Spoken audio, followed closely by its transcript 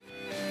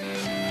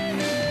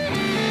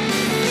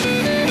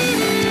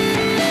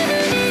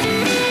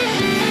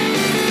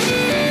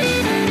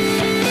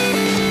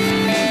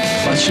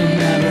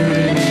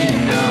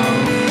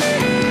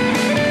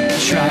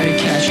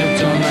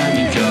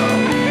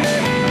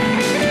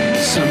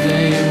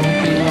Someday you won't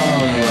be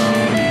all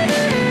alone.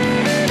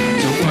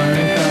 Don't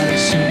worry about it,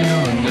 soon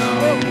you'll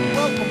know.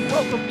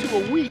 Welcome to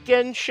a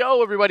weekend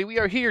show, everybody. We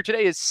are here.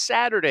 Today is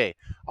Saturday,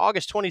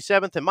 August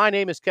 27th, and my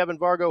name is Kevin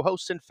Vargo,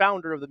 host and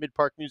founder of the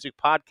Mid-Park Music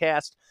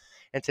Podcast.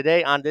 And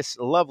today, on this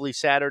lovely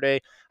Saturday,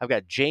 I've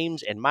got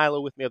James and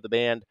Milo with me of the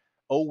band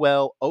Oh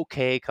Well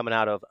Okay, coming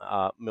out of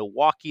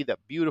Milwaukee, that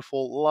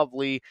beautiful,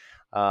 lovely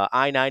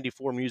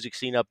I-94 music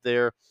scene up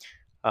there.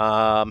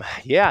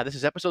 This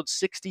is episode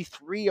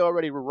 63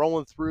 already. We're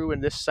rolling through,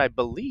 and this, I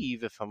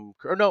believe, we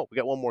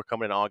got one more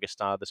coming in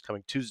August, this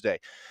coming Tuesday.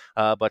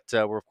 But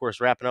we're, of course,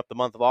 wrapping up the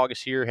month of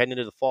August here, heading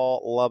into the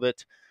fall. Love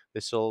it.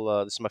 This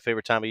is my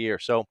favorite time of year.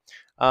 So,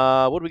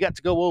 what do we got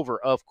to go over?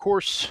 Of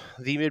course,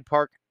 the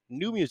Mid-Park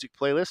new music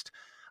playlist,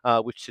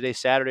 which today's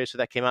Saturday, so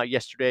that came out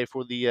yesterday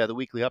for the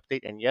weekly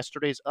update, and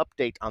yesterday's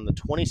update on the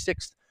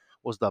 26th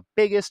was the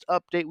biggest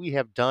update we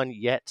have done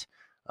yet.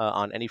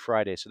 On any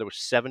Friday. So there were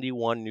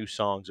 71 new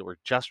songs that were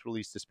just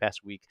released this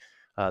past week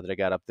that I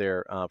got up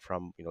there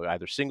from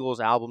either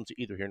singles, albums,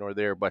 either here nor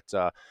there. But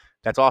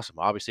that's awesome.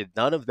 Obviously,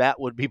 none of that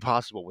would be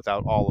possible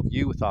without all of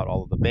you, without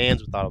all of the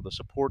bands, without all the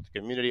support, the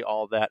community,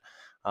 all of that,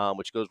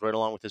 which goes right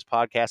along with this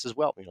podcast as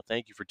well.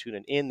 Thank you for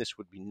tuning in. This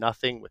would be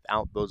nothing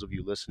without those of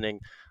you listening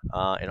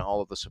and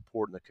all of the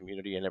support in the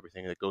community and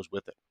everything that goes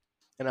with it.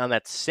 And on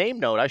that same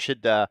note, I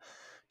should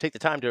take the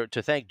time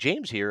to thank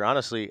James here,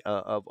 honestly,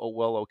 of Oh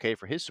Well Okay,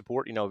 for his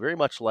support. Very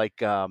much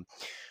like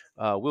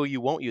Will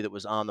You Won't You that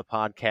was on the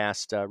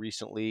podcast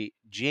recently.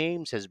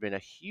 James has been a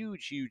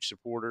huge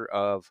supporter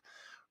of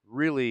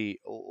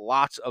really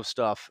lots of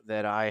stuff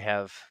that I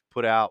have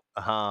put out.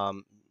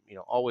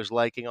 Always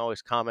liking,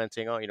 always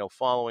commenting,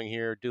 following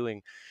here,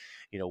 doing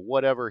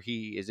whatever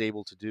he is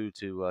able to do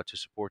to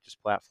support this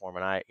platform.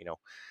 And I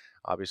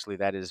obviously,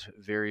 that is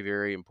very,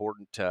 very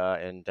important.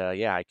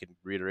 I can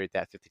reiterate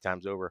that 50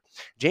 times over.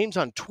 James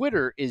on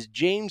Twitter is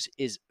James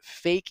is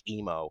fake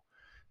emo,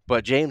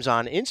 but James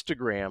on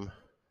Instagram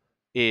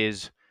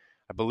is,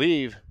 I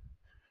believe,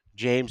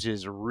 James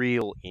is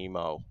real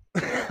emo.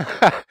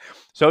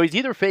 So he's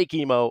either fake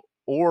emo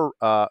or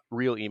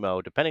real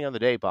emo, depending on the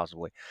day,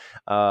 possibly.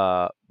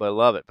 But I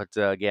love it. But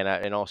again,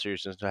 in all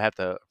seriousness, I have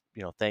to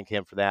thank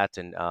him for that.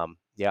 And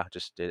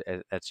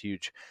that's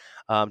huge.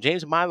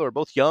 James and Milo are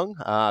both young,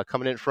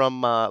 coming in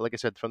from, like I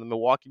said, from the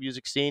Milwaukee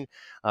music scene.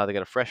 They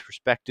got a fresh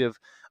perspective.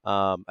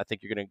 I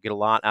think you're going to get a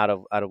lot out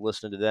of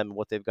listening to them and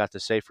what they've got to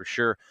say for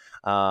sure.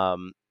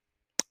 Well,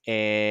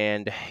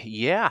 okay,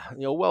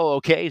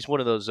 it's one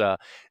of those.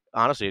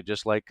 Honestly,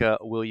 just like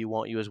Will You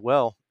Won't You as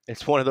well.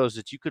 It's one of those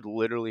that you could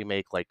literally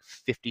make like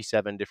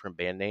 57 different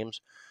band names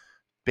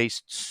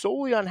based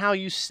solely on how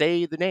you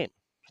say the name,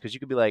 because you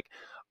could be like,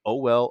 oh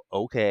well,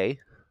 okay.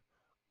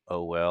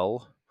 Oh,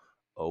 well,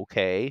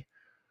 okay.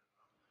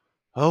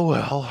 Oh,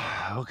 well,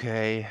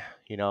 okay.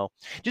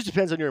 Just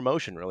depends on your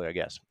emotion, really, I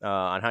guess,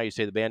 on how you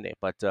say the band name.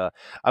 But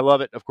I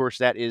love it. Of course,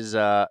 that is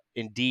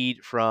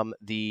indeed from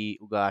the,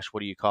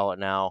 what do you call it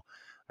now?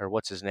 Or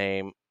what's his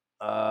name?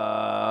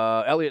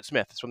 Elliott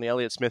Smith. It's from the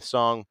Elliott Smith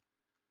song.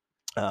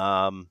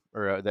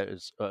 That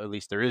is, at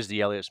least there is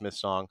the Elliott Smith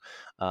song.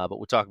 But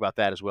we'll talk about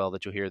that as well,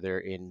 that you'll hear there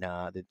in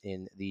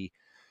the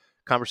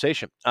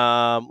conversation.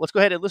 Let's go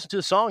ahead and listen to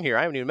the song here.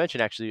 I haven't even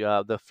mentioned, actually,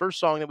 the first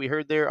song that we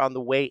heard there on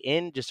the way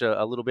in, just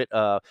a little bit,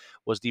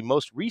 was the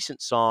most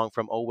recent song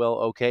from Oh Well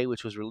Okay,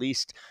 which was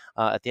released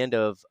at the end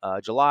of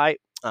July,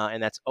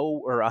 and that's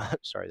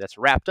that's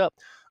Wrapped Up,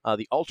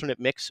 the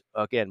alternate mix,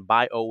 again,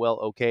 by Oh Well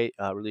Okay,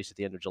 released at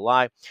the end of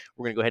July.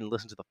 We're going to go ahead and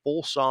listen to the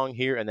full song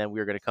here, and then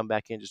we're going to come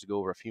back in just to go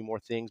over a few more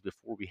things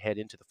before we head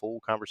into the full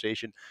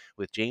conversation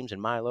with James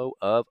and Milo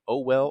of Oh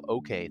Well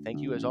Okay.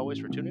 Thank you, as always,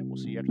 for tuning in. We'll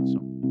see you after the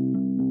song.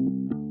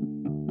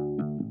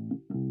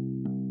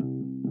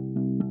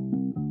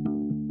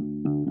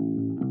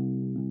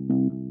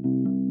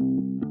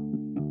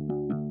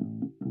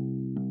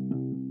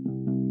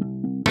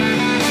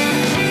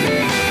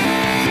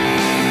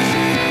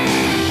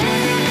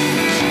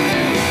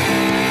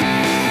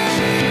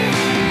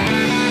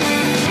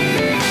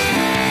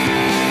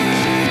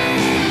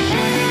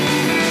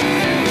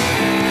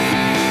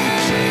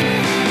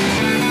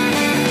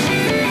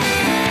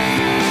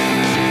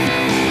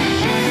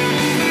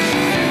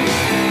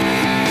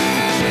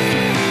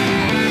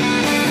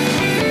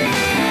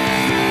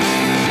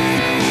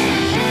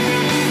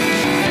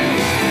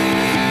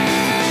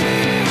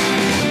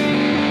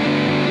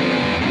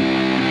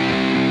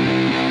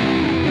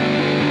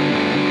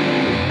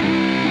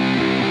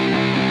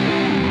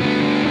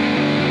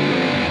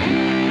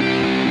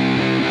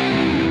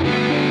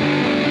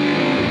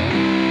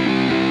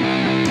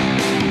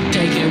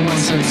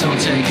 Don't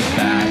take it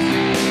back.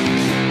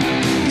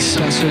 You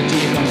suck so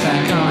deep, I'm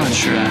back on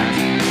track.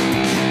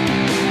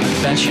 I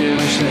bet you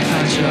wish that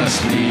I'd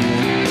just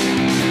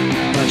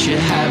leave, but you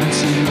haven't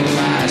seen the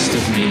last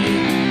of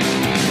me.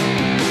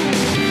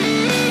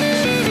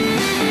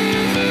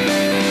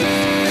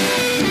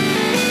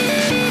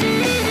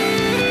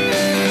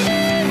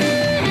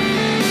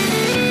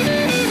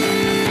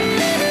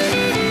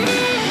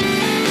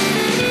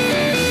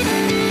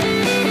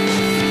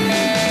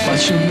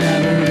 but you'll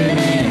never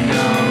really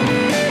know.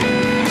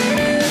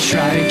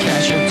 Try to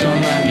catch up,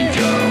 don't let me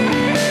go.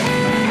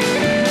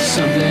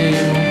 Someday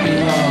you won't be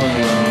all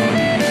alone.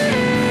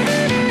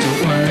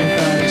 Don't worry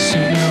about it,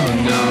 soon you'll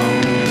know.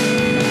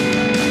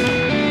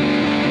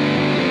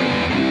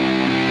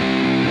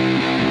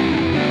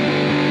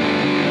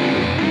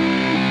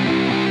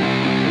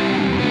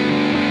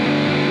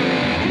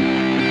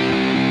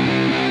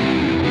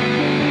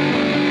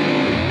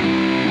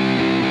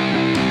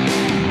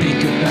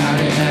 Think about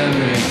it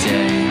every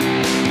day.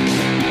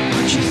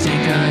 But you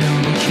think I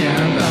only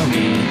care about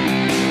me.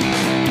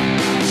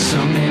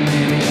 Someday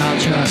maybe I'll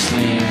just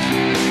leave,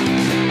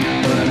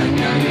 but I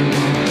know you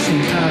won't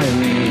think I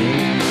leave.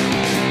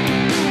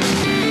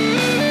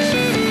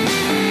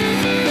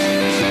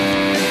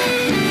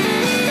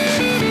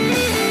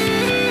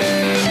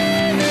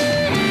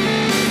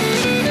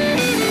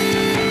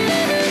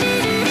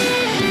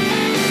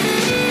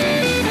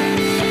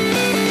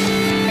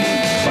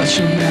 But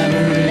you'll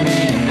never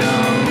really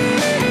know.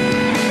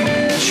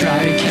 Try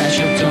to catch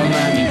up, don't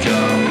let me go.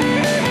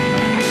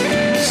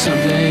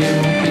 Someday you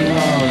won't be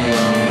all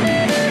alone.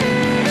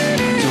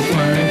 Don't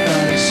worry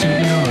about it, soon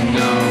you'll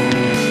know.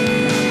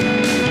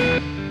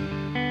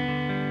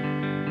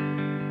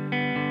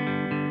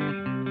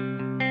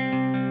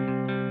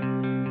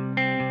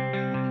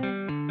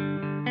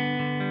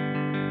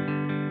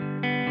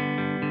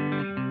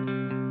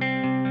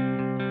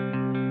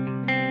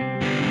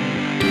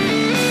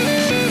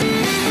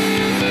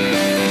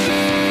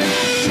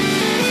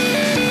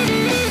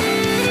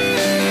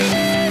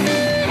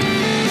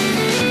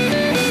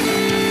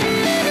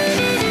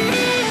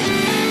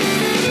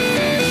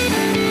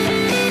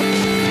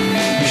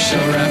 So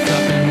wrapped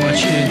up in what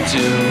you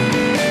do,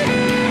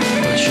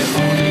 but you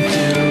only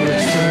do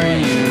it for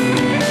you.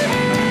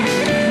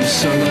 You're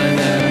so glad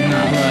that I'm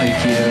not like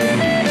you,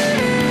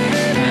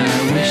 and I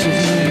wish that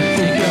you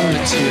think of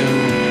it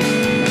too.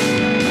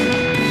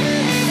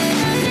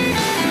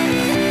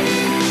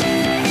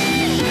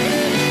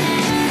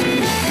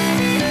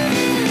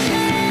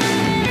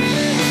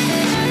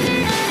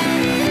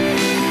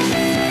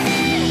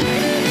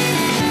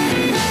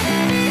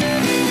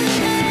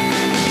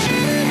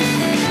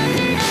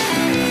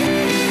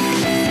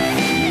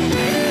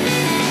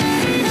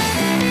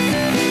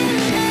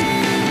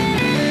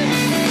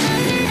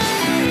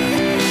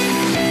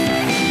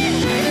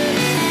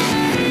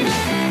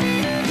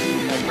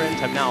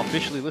 Have now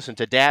officially listened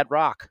to Dad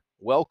Rock.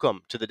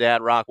 Welcome to the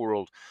Dad Rock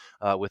world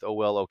with Oh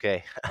Well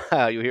Okay.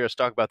 You'll hear us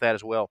talk about that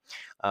as well.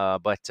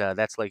 But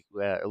that's like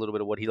a little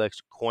bit of what he likes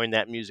to coin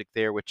that music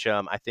there, which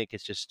I think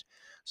is just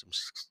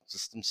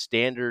some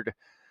standard,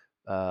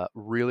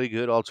 really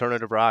good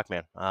alternative rock,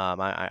 man.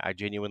 I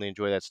genuinely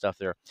enjoy that stuff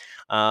there.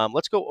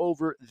 Let's go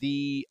over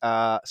the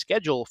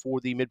schedule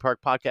for the Mid Park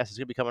podcast. It's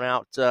going to be coming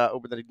out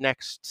over the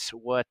next,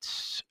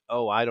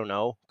 I don't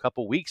know,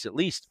 couple weeks at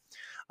least.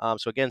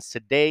 So again,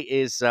 today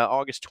is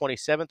August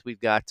 27th.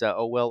 We've got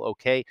Oh Well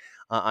Okay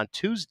on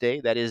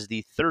Tuesday. That is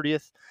the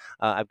 30th.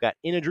 I've got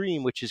In a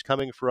Dream, which is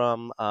coming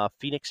from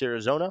Phoenix,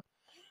 Arizona.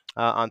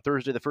 On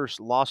Thursday, the 1st,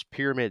 Lost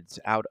Pyramids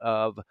out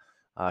of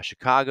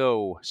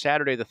Chicago.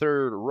 Saturday, the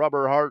 3rd,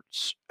 Rubber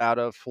Hearts out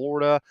of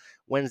Florida.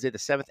 Wednesday, the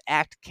 7th,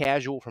 Act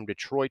Casual from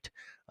Detroit.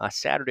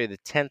 Saturday, the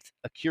 10th,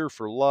 A Cure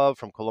for Love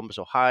from Columbus,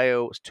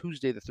 Ohio.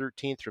 Tuesday, the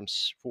 13th,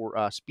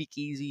 for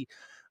Speakeasy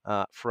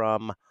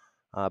from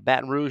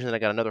Baton Rouge, and then I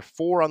got another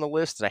 4 on the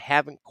list that I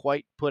haven't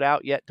quite put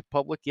out yet to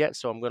public yet,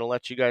 so I'm going to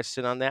let you guys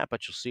sit on that,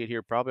 but you'll see it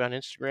here probably on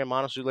Instagram,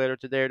 honestly, later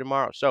today or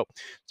tomorrow. So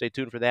stay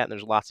tuned for that, and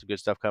there's lots of good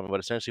stuff coming, but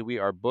essentially we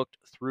are booked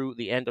through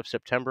the end of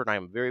September, and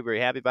I'm very,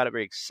 very happy about it,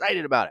 very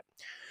excited about it.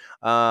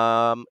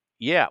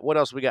 Yeah, what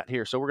else we got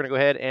here? So we're going to go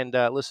ahead and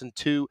listen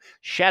to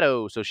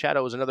Shadow. So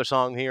Shadow is another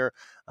song here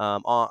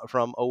from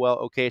Oh Well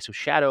Okay. So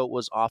Shadow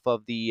was off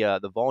of the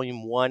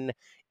Volume 1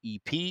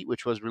 EP,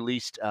 which was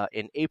released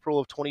in April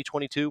of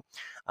 2022.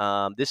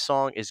 This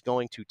song is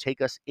going to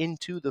take us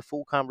into the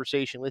full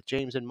conversation with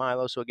James and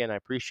Milo. So again, I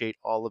appreciate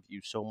all of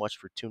you so much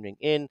for tuning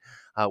in,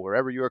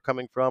 wherever you are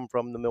coming from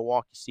the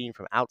Milwaukee scene,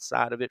 from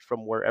outside of it,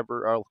 from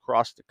wherever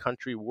across the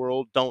country,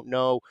 world, don't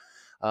know.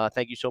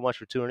 Thank you so much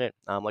for tuning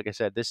in. Like I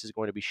said, this is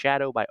going to be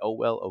Shadow by Oh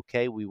Well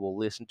Okay. We will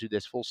listen to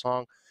this full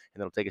song,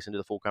 and that'll take us into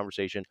the full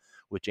conversation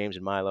with James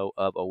and Milo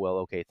of Oh Well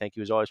Okay. Thank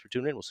you as always for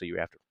tuning in. We'll see you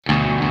after.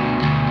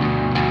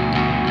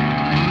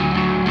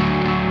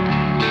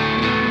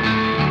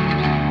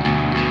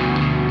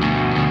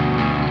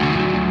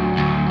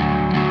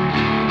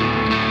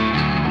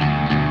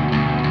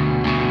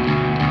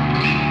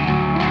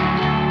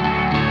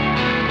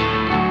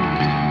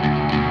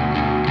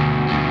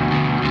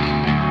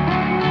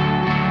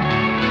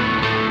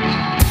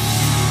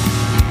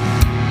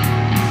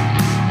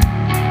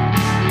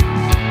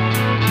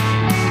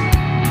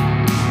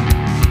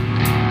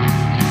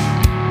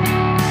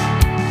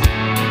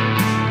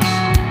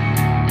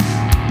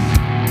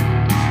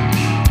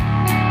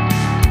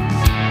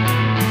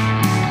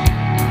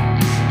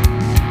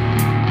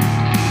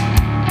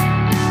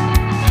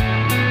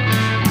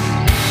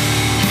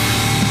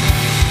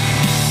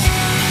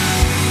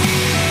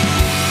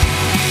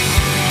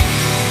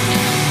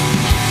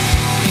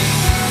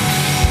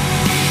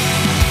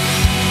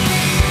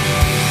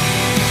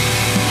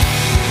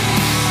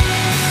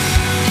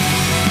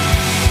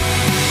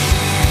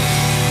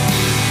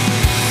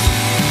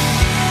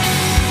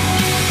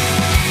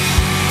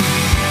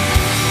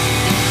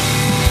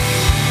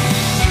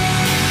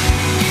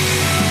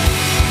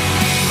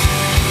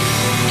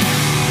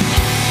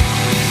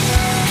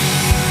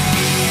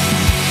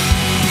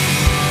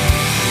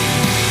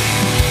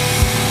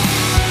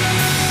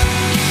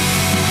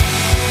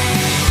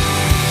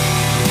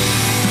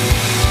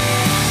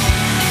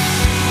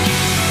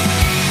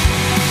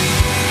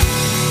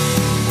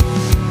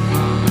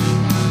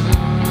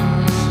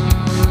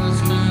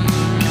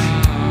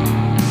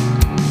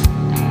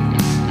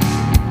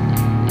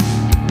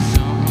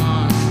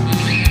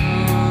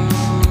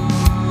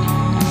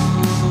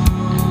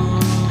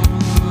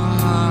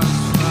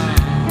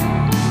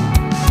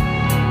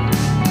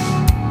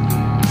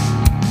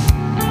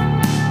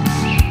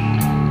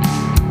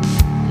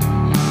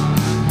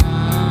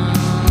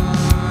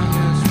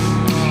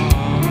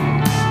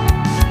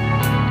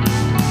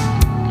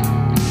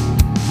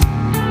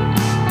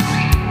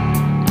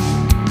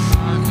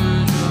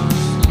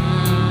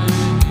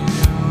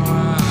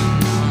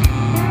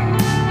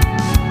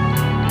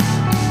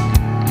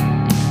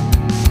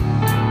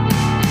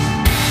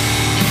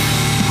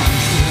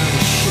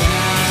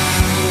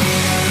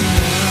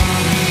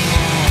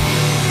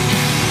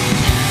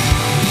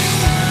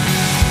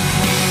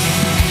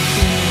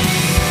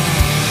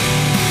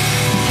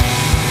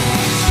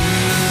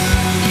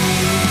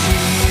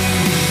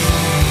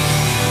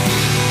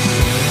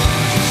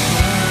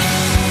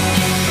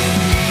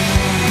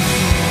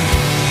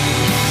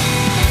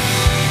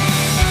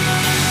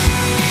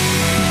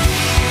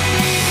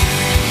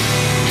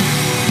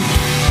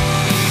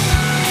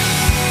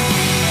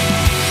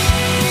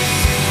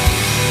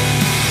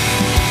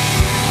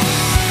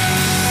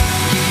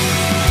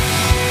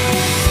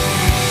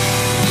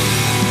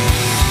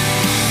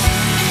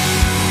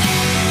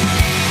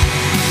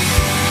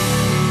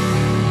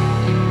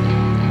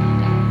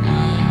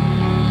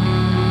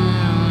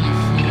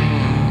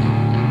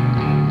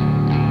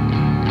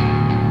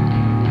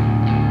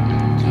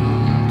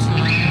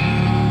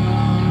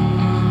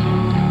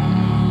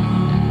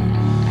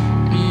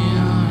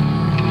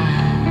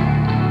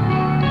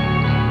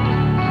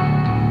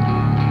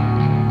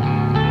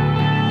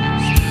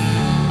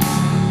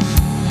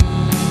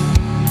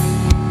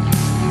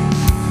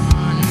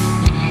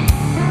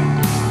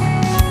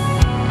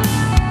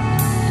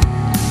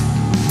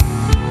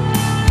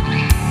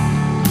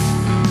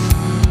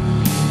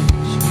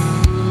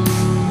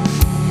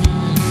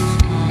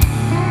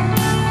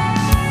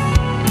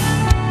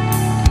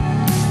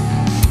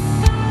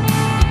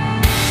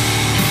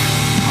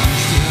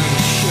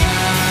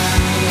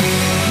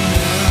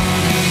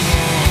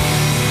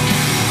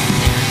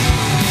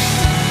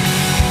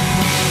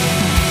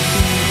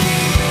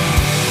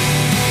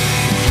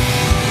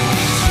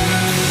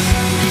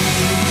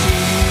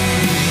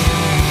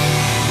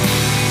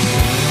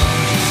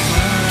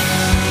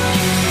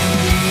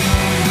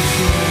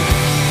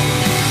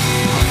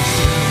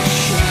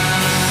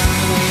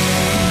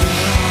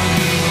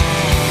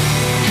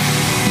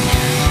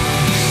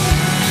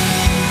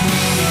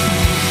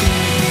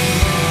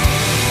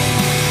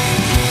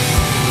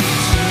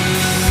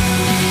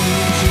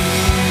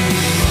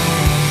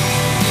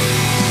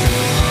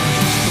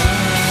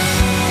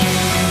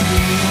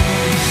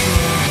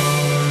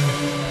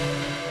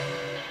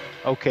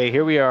 Okay,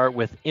 here we are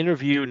with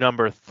interview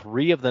number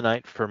 3 of the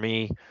night for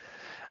me.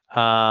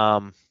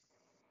 Lots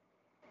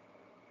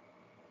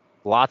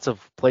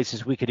of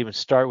places we could even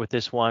start with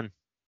this one.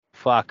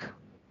 Fuck.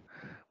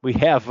 We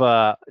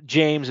have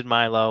James and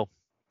Milo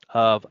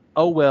of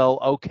Oh Well,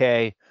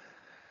 Okay.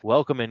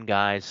 Welcome in,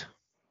 guys.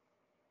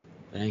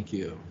 Thank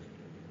you.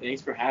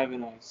 Thanks for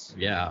having us.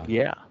 Yeah.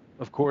 Yeah,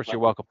 of course, you're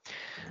welcome.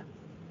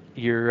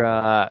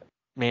 You're,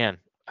 man,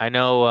 I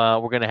know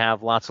we're going to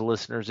have lots of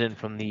listeners in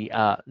from the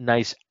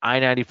nice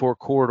I-94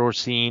 corridor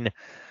scene,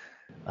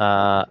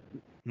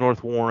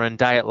 North Warren,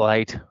 Diet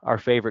Light, our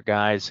favorite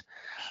guys.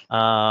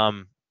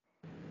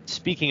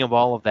 Speaking of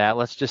all of that,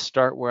 let's just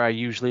start where I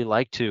usually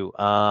like to.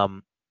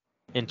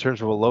 In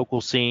terms of a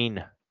local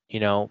scene,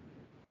 either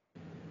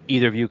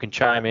of you can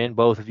chime in,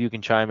 both of you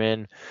can chime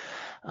in.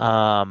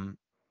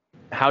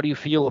 How do you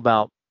feel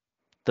about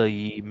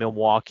the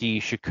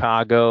Milwaukee,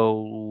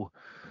 Chicago,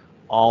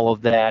 all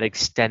of that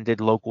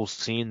extended local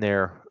scene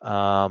there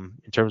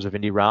in terms of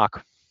indie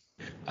rock?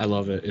 I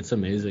love it. It's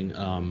amazing.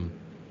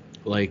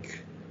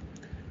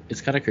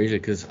 It's kind of crazy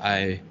because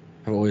I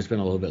have always been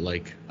a little bit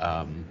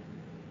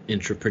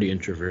pretty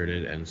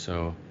introverted, and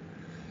so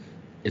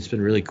it's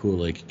been really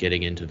cool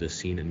getting into the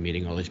scene and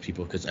meeting all these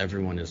people because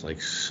everyone is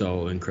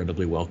so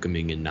incredibly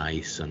welcoming and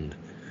nice, and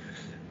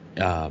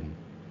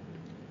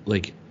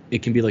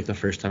it can be the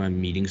first time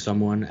I'm meeting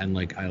someone and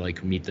I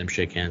meet them,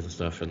 shake hands and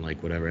stuff and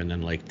whatever, and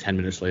then 10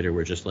 minutes later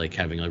we're just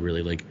having a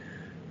really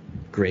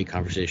great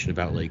conversation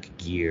about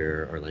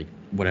gear or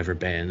whatever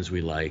bands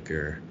we like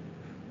or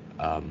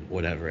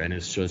whatever, and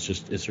it's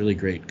really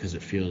great because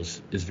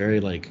it's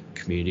very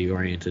community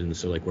oriented, and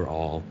so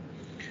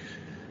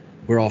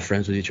we're all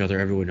friends with each other.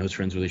 Everyone knows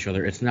friends with each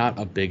other. It's not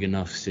a big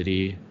enough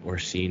city or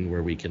scene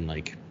where we can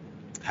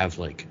have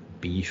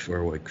beef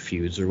or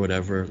feuds or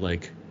whatever,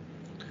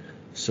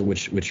 so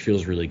which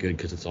feels really good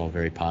because it's all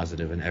very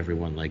positive, and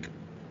everyone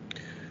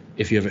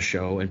if you have a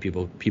show and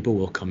people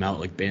will come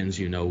out, bands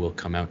will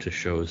come out to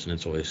shows, and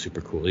it's always super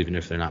cool, even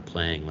if they're not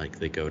playing,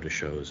 they go to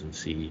shows and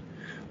see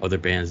other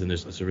bands, and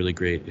it's a really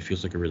great, it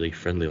feels like a really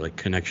friendly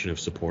connection of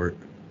support,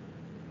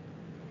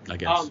 I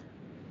guess.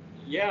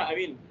 Yeah, I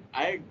mean,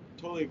 I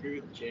totally agree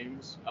with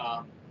James.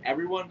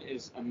 Everyone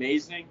is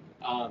amazing.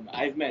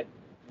 I've met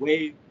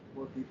way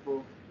more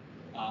people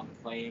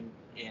playing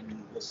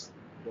in this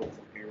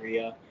local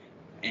area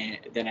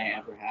than I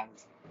ever have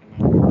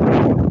in my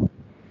life.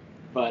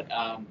 But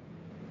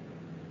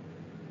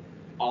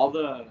all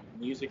the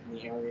music in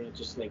the area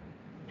just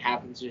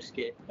happens to just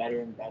get better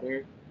and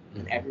better,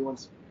 and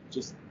everyone's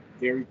just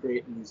very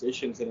great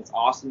musicians, and it's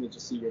awesome to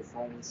just see your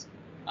friends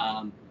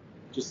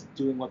just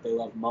doing what they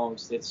love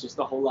most. It's just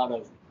a whole lot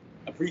of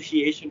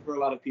appreciation for a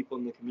lot of people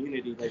in the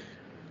community,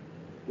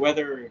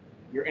 whether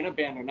you're in a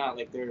band or not,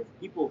 there are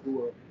people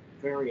who are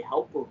very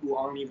helpful who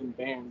aren't even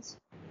bands.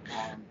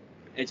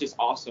 It's just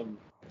awesome.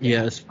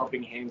 Yes.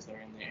 Helping hands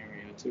there in the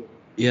area too.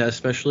 Yeah,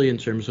 especially in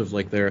terms of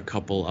there are a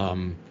couple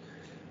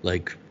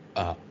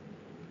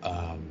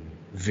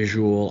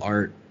visual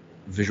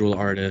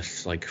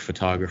artists,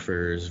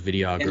 photographers,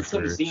 videographers, and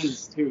some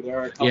zines too. There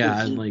are a couple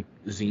and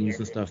zines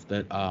and stuff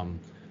that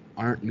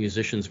aren't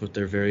musicians, but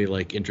they're very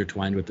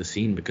intertwined with the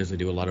scene because they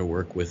do a lot of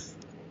work with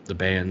the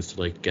bands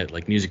to get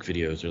music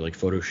videos or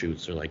photo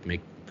shoots or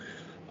make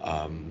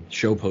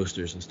show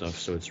posters and stuff.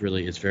 So it's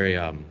very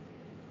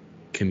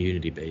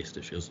community based,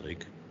 it feels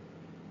like.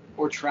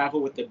 Or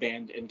travel with the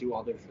band and do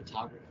all their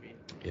photography.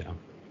 Yeah.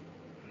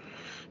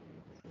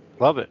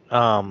 Love it.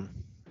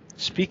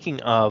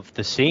 Speaking of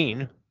the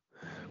scene,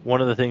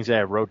 one of the things that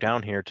I wrote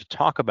down here to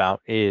talk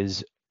about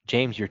is,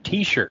 James, your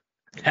T-shirt.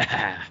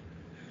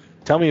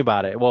 Tell me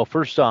about it. Well,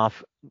 first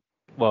off,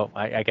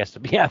 I guess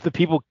the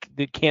people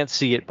that can't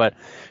see it, but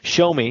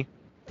show me,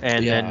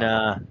 and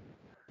then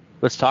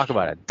let's talk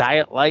about it.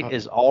 Diet Light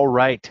is all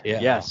right.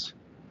 Yeah. Yes.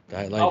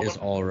 Diet Light is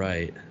all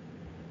right.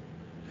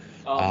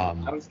 I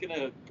was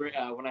gonna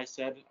when I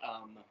said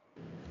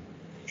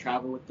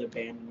travel with the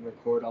band and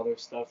record all their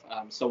stuff,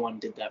 someone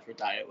did that for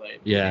Diet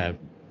Light. Yeah.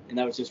 And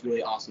that was just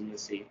really awesome to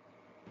see.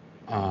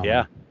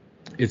 Yeah.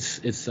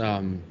 It's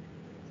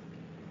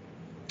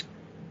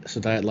so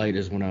Diet Light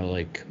is one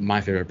of my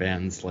favorite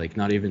bands,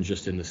 not even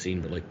just in the scene,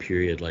 but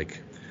period. Me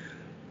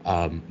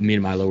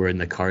and Milo were in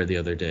the car the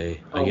other day,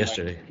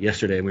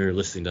 yesterday, and we were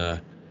listening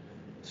to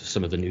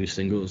some of the new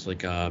singles,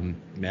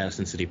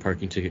 Madison City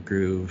Parking Ticket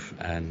Groove,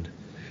 and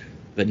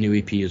that new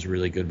EP is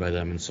really good by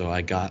them. And so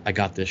I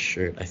got this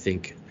shirt, I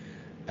think,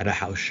 at a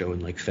house show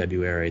in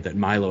February that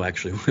Milo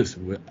actually was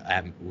we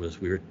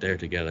were there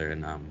together,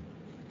 and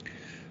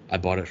I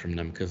bought it from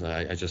them because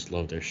I just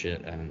love their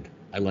shit, and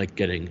I like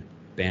getting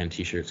band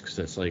t-shirts because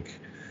that's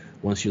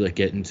once you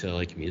get into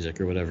music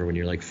or whatever, when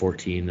you're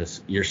 14,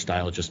 your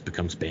style just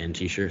becomes band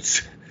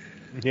t-shirts.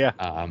 Yeah.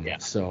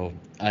 So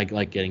I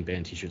like getting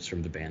band t-shirts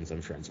from the bands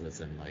I'm friends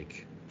with and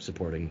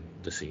supporting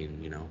the scene,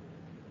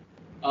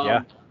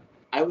 Yeah.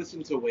 I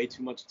listen to way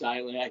too much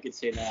Diet Light. I could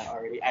say that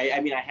already. I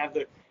mean, I have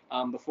the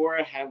before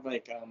I have my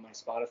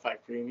Spotify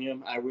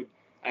Premium, I would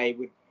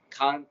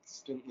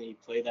constantly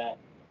play that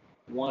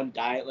one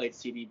Diet Light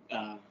CD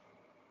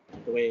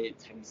the way it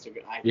tends to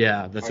go.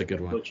 Yeah, that's a good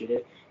I one. butchered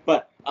it.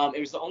 But it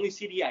was the only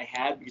CD I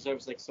had because I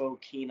was like so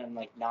keen on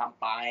like not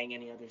buying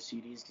any other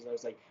CDs because I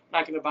was like, I'm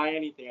not gonna buy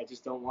anything. I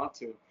just don't want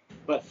to.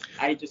 But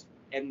my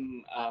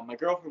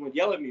girlfriend would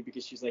yell at me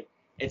because she's like,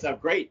 it's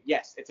great,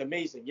 yes, it's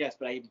amazing, yes,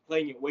 but I'm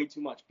playing it way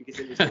too much because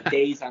it was like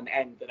days on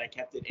end that I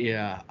kept it in.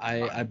 Yeah,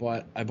 I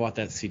bought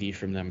that CD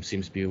from them.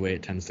 Seems to be the way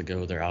it tends to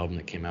go. Their album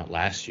that came out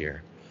last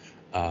year.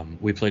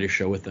 We played a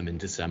show with them in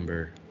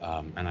December,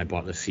 and I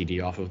bought the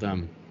CD off of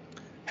them.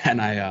 And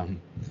I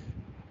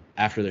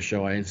after the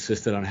show, I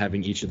insisted on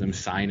having each of them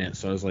sign it.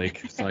 So I was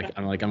like,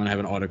 I'm gonna have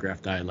an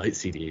autographed Diet Light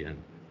CD. And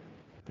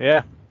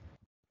Yeah.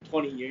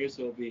 20 years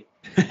it'll be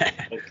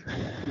like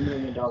 $2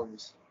 million.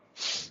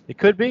 It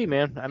could be,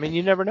 man. I mean,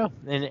 you never know.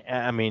 And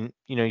I mean,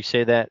 you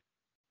say that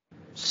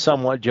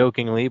somewhat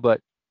jokingly,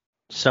 but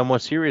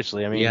somewhat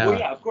seriously. I mean, Yeah. Well,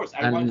 yeah, of course.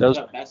 I want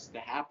the best to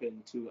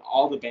happen to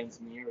all the bands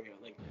in the area.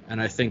 Like,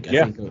 and I think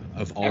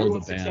of all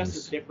everyone's the bands, success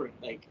is different.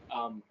 Like,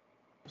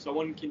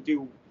 someone can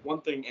do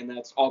one thing and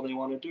that's all they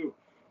want to do,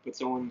 but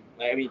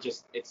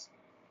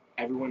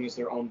everyone is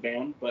their own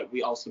band, but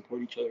we all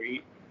support each other.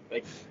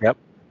 Like, yep.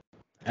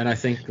 And I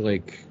think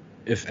like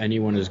if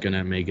anyone is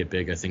gonna make it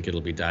big, I think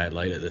it'll be Diet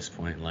Light at this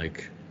point.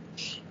 Like,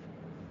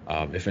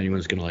 if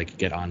anyone's gonna like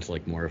get onto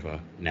like more of a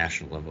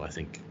national level, I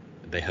think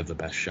they have the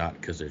best shot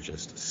because they're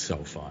just so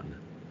fun.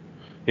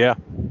 Yeah.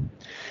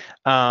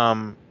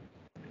 Along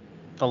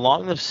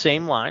the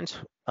same lines,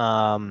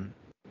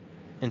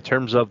 in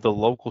terms of the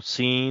local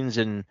scenes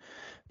and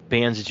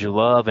bands that you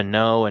love and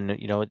know,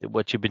 and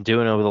what you've been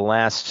doing over the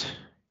last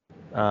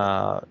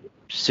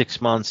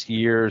 6 months,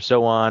 year,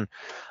 so on,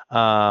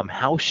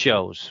 house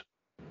shows.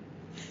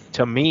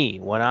 To me,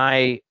 when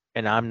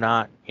I'm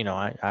not,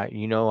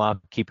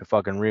 I'll keep it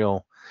fucking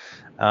real.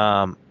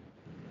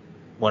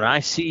 When I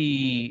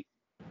see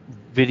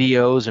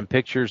videos and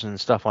pictures and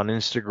stuff on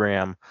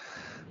Instagram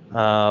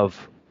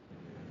of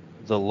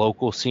the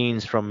local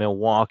scenes from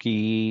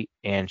Milwaukee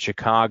and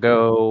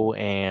Chicago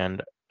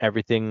and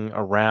everything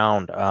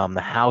around,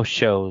 the house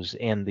shows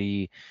and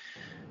the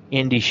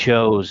indie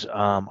shows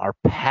are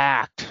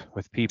packed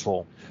with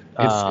people.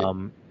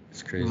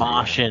 It's crazy.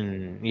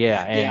 Moshing,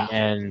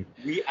 and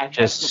I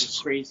have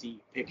some crazy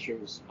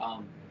pictures,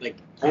 like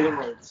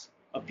Polaroids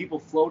of people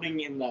floating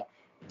in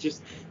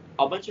just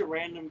a bunch of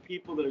random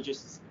people that are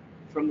just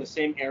from the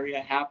same area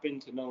happen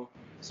to know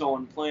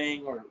someone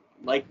playing or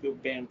like the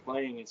band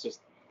playing. It's just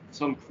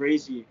some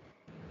crazy,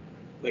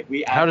 like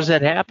How does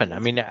that happen? I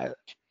mean,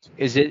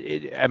 is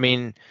it? I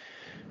mean,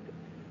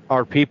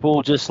 are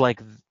people just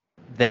like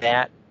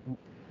that?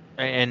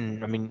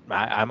 And I mean,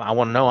 I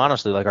want to know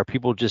honestly, like, are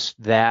people just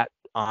that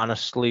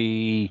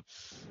honestly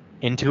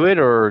into it,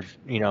 or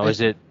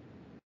is it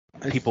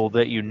people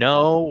that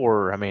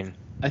or I mean,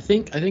 I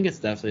think it's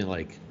definitely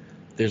like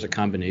there's a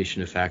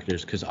combination of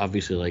factors because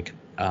obviously like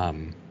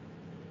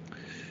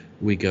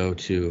we go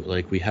to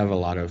like we have a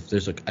lot of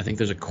I think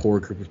there's a core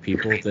group of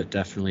people that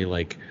definitely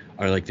like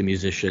are like the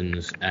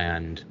musicians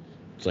and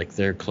it's like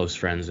their close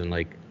friends and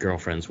like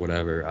girlfriends,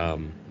 whatever,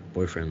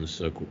 boyfriends,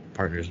 so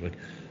partners, like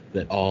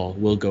that all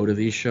will go to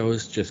these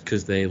shows just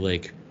because they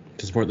like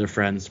to support their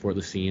friends, support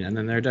the scene. And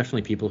then there are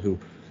definitely people who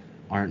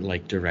aren't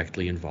like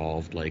directly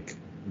involved, like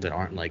that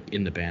aren't like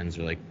in the bands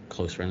or like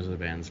close friends of the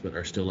bands, but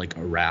are still like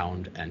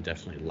around and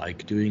definitely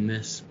like doing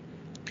this.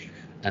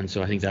 And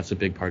so I think that's a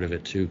big part of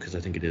it too, because I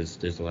think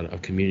there's a lot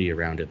of community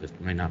around it that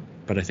might not,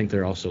 but I think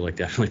there are also like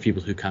definitely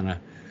people who kind of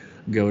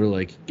go to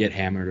like get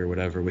hammered or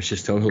whatever, which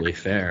is totally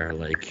fair.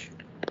 Like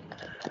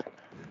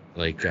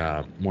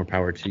more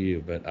power to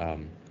you. But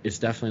it's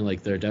definitely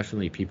like there are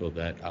definitely people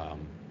that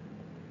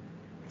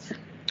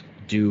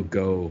do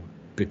go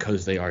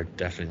because they are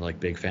definitely like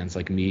big fans.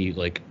 Like me,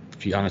 like to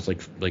be honest,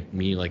 like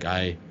me, like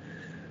I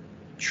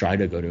try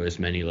to go to as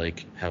many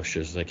like house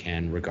shows as I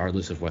can,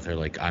 regardless of whether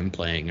like I'm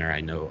playing or I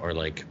know or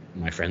like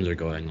my friends are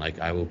going. Like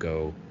I will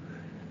go.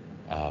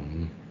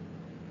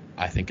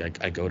 I think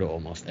I go to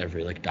almost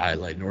every like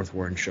Diet Light North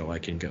Warren show I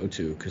can go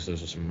to because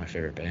those are some of my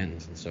favorite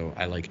bands, and so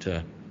I like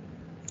to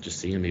just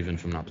see them even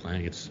if I'm not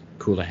playing. It's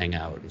cool to hang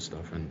out and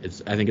stuff, and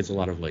I think it's a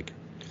lot of like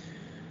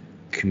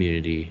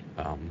community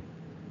that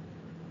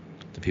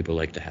people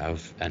like to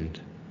have,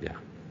 and yeah.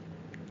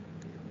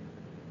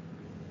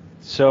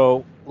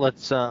 So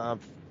let's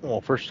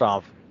well, first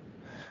off,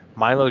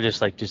 Milo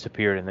just like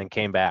disappeared and then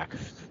came back.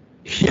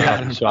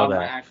 Yeah, I saw My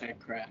that. iPad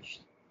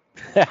crashed.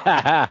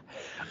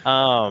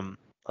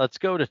 Let's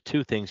go to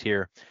two things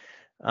here.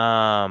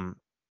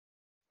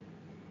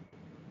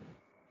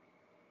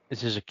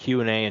 This is a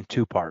Q&A in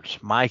two parts.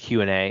 My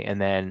Q&A and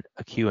then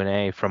a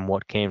Q&A from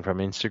what came from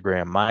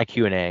Instagram. My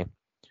Q&A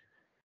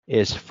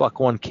is fuck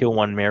one, kill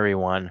one, marry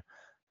one,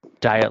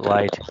 Diet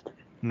Light,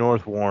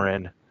 North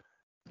Warren,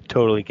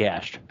 totally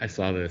cashed. I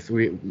saw this.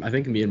 I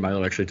think me and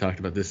Milo actually talked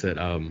about this at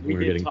we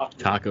were getting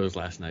tacos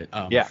last night.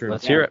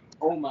 Let's hear it.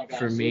 Oh my gosh.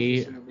 For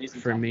me,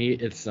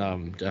 it's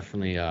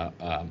definitely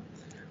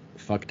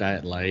fuck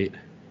Diet Light,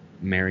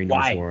 marry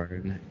North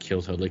Warren,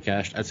 kill totally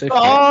cashed. I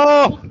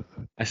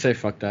say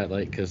fuck Diet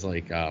Light because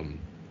like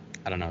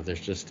I don't know. There's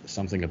just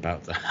something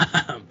about the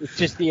It's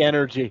just the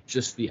energy.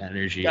 just the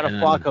energy. You gotta And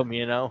flock then, them,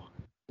 you know.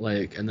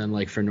 like, and then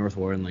like for North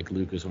Warren, like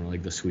Luke is one of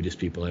like the sweetest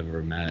people I've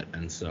ever met,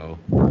 and so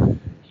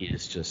he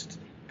is just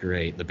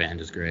great. The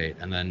band is great.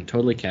 And then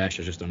Totally Cash,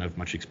 I just don't have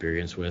much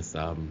experience with.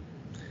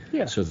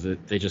 Yeah. So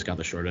they just got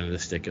the short end of the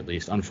stick, at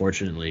least,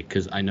 unfortunately,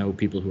 because I know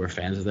people who are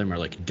fans of them are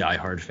like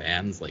diehard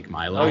fans, like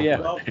Milo. Oh, yeah.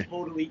 I love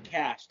Totally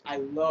Cashed. I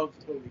love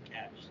Totally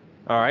Cashed.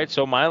 All right,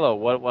 so Milo,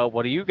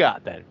 what do you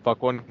got then?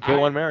 Fuck one,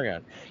 kill one,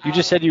 Marion. You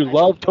just said you I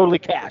love don't Totally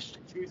know. Cashed.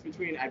 Choose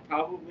between. I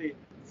probably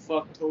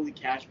fuck Totally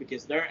Cashed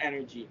because their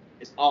energy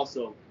is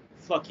also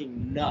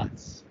fucking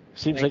nuts.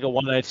 Seems like a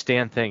one-night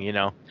stand thing, you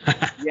know.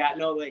 Yeah,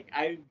 no, like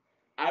I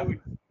would.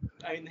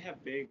 I mean, they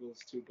have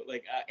bagels too, but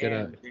like, Get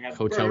a and they have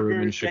hotel room in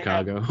burgers,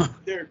 Chicago.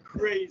 they're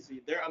crazy.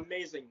 They're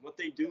amazing. What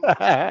they do is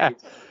amazing.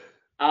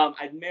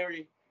 I'd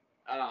marry.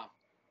 I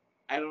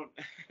don't.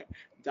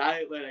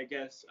 Diet Light, I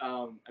guess.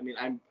 I mean,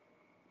 I'd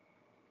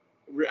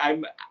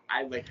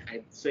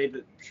say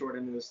the short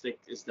end of the stick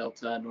is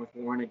Delta North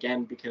Warren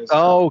again because.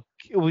 Oh,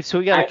 so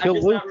we gotta kill I'm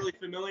just Luke. not really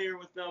familiar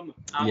with them.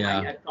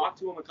 Yeah. I've talked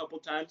to them a couple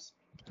times.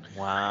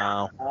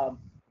 Wow.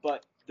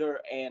 But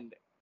they're and.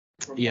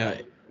 From Yeah, what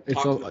I it's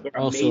talked to them, they're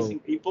also- amazing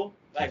people.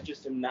 I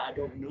just am not. I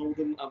don't know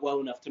them well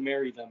enough to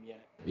marry them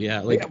yet.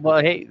 Yeah, like Yeah, well,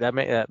 hey,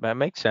 that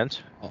makes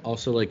sense.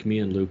 also like me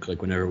and Luke,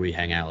 like whenever we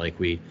hang out, like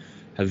we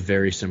have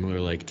very similar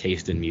like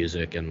taste in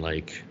music and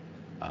like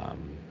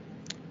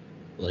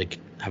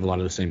have a lot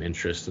of the same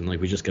interests, and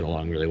like we just get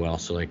along really well.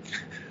 So like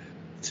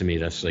to me,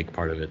 that's like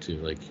part of it too.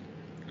 Like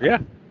Yeah,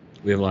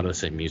 we have a lot of the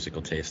same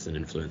musical taste and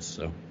influence.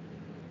 So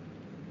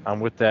I'm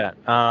with that.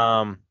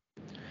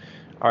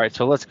 All right,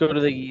 so let's go to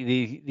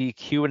the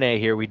Q&A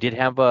here. We did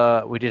have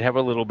a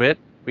little bit.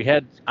 We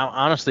had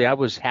honestly, I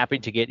was happy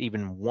to get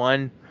even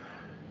one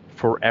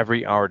for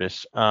every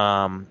artist.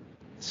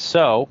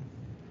 So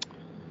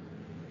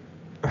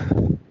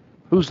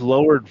who's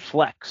lowered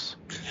Flex?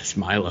 it's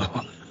Milo.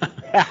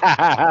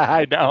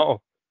 I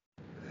know.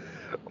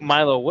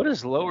 Milo, what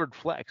is lowered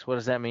Flex? What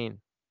does that mean?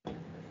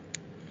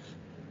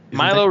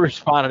 Milo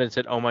responded and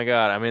said, "Oh my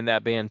God, I'm in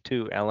that band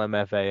too,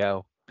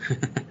 LMFAO."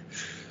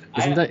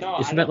 Isn't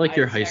that like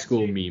your it's high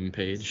school actually meme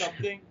page?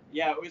 Something.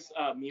 Yeah, it was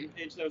a meme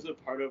page that I was a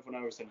part of when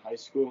I was in high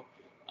school,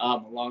 a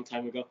long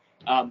time ago.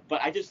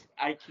 But I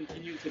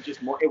continued to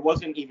just more. It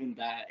wasn't even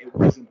that. It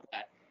wasn't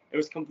that. It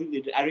was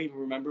completely. I don't even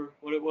remember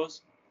what it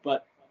was.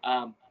 But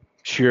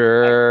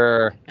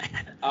Sure.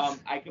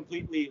 I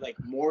completely like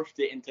morphed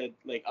it into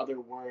like other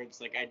words.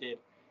 Like I did.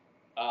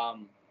 I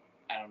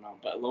don't know.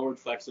 But lowered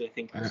flex, I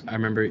think. I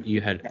remember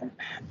you had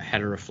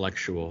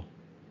heteroflexual.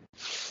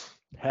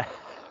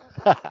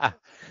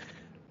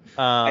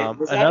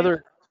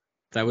 Another.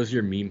 That was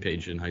your meme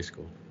page in high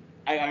school.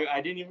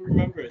 I didn't even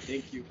remember it.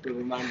 Thank you for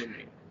reminding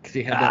me. Cause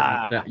he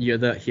had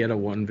he had a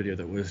one video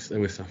that was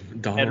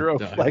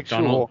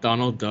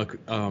Donald Duck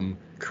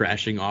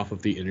crashing off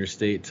of the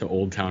interstate to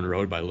Old Town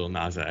Road by Lil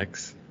Nas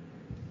X.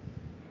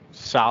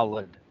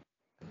 Solid.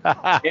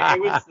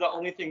 It was the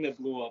only thing that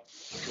blew up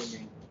for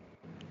me.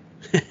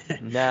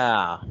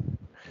 Nah.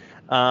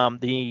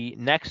 The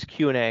next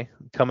Q&A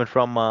coming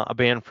from a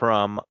band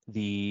from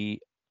the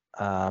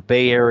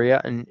Bay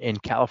Area in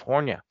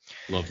California.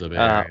 Love the Bay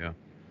Area.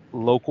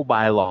 Local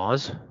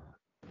Bylaws.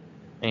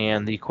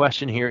 And the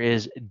question here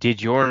is, did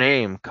your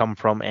name come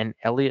from an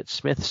Elliott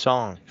Smith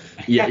song?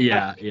 Yeah,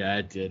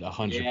 it did,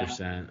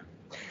 100%.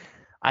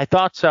 I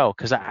thought so,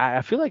 because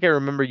I feel like I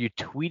remember you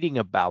tweeting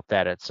about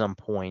that at some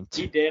point.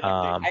 He did.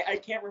 I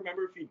can't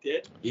remember if he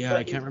did. Yeah,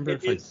 I can't remember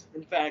if I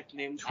in fact,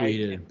 named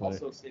tweeted. I can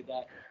also say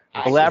that.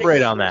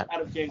 Elaborate on that. Out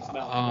of James'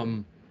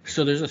 mouth.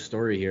 So there's a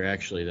story here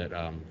actually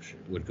that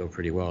would go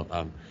pretty well.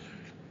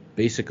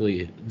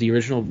 Basically, the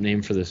original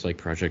name for this like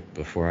project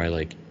before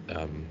I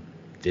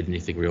did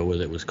anything real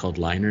with it was called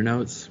Liner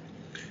Notes.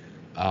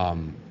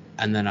 And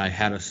then I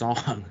had a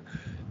song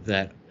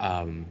that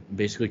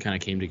basically kind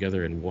of came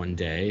together in one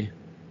day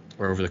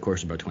or over the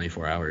course of about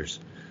 24 hours,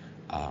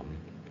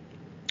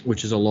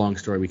 which is a long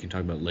story we can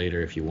talk about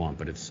later if you want,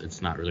 but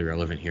it's not really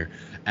relevant here.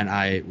 And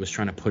I was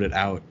trying to put it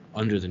out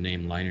under the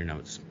name Liner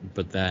Notes,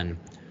 but then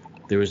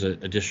there was a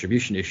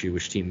distribution issue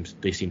which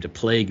they seemed to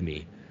plague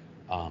me.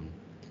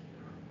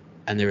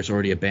 And there was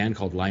already a band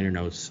called Liner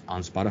Notes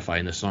on Spotify,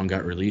 and the song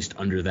got released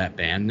under that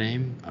band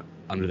name,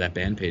 under that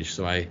band page.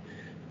 So I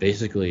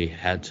basically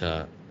had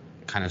to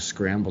kind of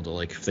scramble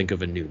to think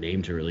of a new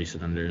name to release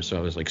it under. So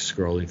I was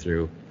scrolling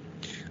through.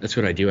 That's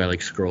what I do. I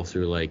scroll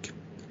through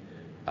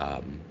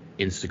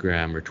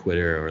Instagram or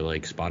Twitter or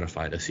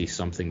Spotify to see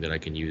something that I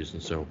can use.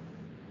 And so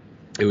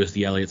it was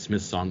the Elliott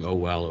Smith song, "Oh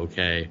Well,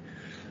 Okay."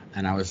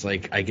 And I was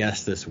like, I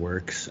guess this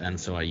works. And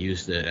so I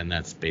used it, and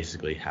that's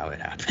basically how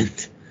it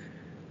happened.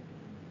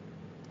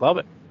 Love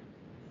it.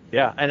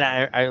 Yeah, and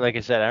I like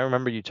I said, I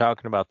remember you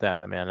talking about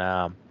that,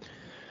 man.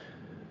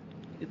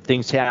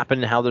 Things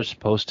happen how they're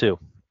supposed to,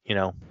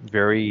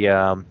 very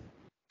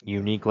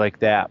unique like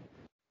that.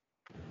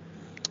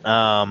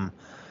 One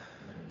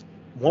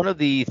of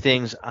the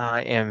things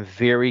I am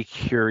very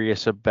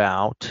curious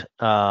about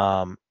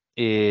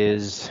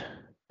is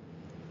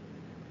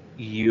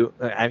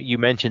you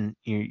mentioned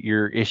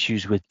your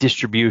issues with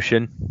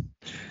distribution.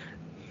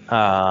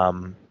 Yeah.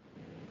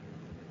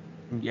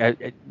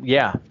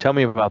 Tell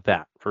me about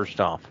that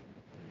first off.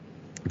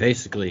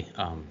 Basically,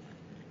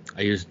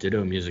 I use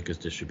Ditto Music as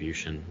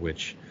distribution,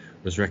 which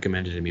was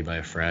recommended to me by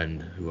a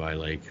friend who I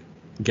like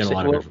get a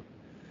lot of.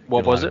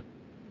 What was it?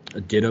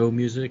 Ditto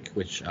Music,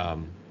 which a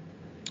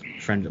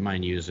friend of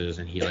mine uses,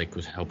 and he like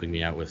was helping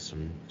me out with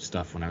some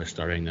stuff when I was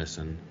starting this,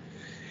 and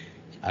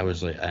I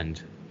was like,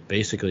 and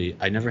basically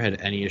I never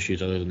had any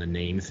issues other than the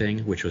name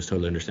thing, which was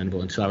totally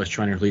understandable until I was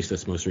trying to release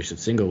this most recent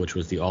single, which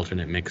was the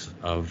alternate mix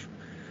of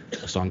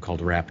a song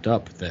called Wrapped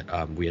Up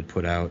that we had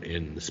put out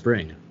in the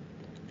spring.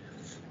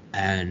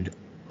 And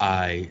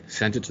I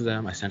sent it to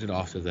them. I sent it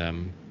off to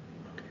them.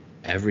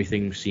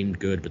 Everything seemed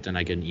good, but then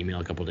I get an email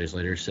a couple days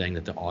later saying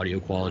that the audio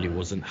quality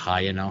wasn't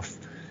high enough.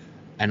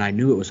 And I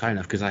knew it was high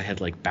enough because I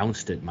had like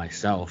bounced it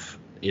myself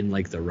in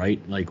like the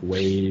right like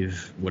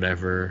wave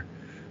whatever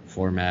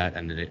format,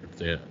 and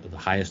the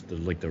highest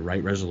the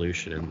right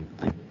resolution, and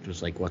I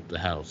was like, what the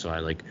hell? So I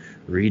like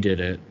redid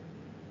it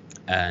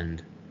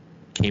and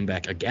came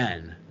back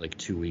again like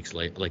 2 weeks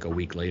late, like a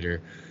week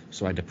later.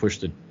 So I had to push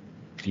the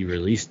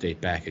release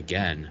date back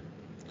again.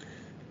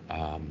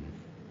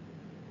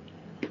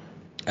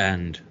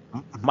 And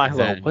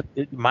Milo,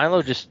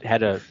 Milo just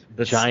had a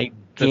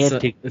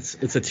gigantic.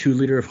 It's a 2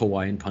 liter of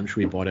Hawaiian Punch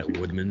we bought at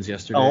Woodman's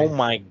yesterday. Oh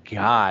my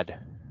god!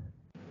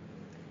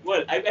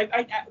 What?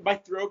 My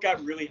throat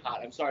got really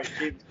hot. I'm sorry,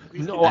 James.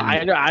 No,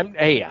 I know.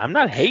 I'm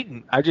not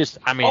hating. It's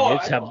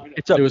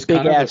a it was big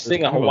kind of ass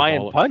thing, a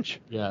Hawaiian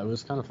Punch. Yeah, it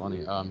was kind of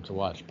funny to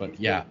watch, but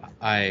yeah,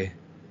 I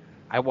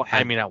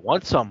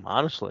want some,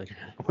 honestly.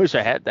 I wish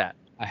I had that.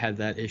 I had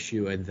that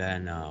issue, and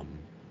then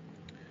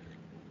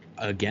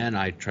again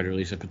I tried to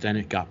release it, but then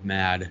it got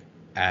mad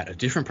at a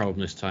different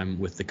problem this time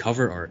with the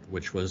cover art,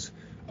 which was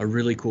a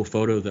really cool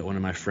photo that one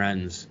of my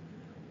friends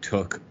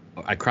took.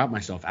 I cropped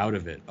myself out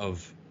of it,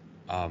 of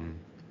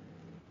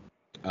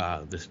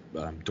this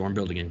dorm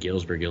building in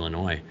Galesburg,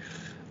 Illinois,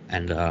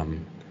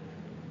 and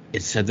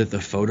it said that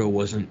the photo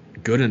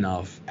wasn't good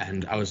enough,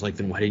 and I was like,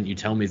 then why didn't you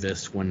tell me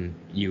this when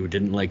you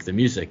didn't like the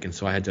music? And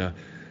so I had to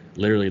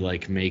literally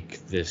like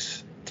make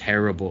this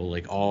terrible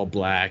like all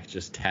black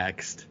just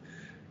text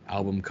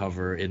album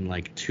cover in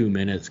like 2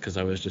 minutes because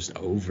I was just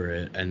over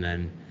it, and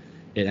then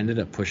it ended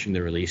up pushing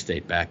the release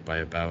date back by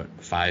about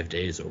 5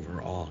 days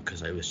overall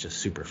because I was just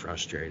super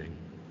frustrating.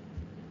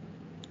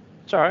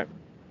 It's all right.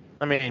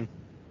 I mean,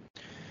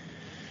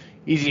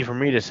 easy for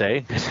me to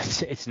say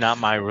because it's not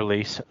my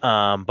release.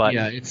 But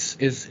yeah,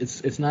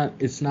 it's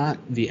not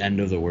the end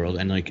of the world,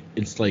 and like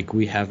it's like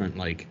we haven't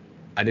like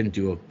I didn't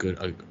do a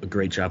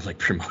great job like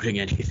promoting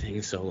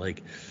anything, so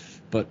like,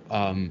 but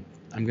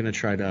we're gonna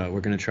try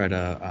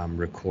to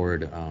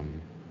record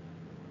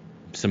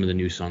some of the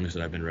new songs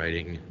that I've been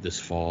writing this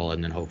fall,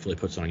 and then hopefully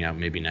put something out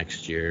maybe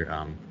next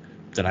year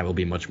that I will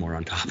be much more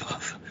on top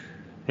of.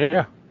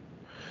 Yeah.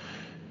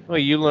 Well,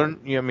 you learn.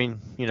 I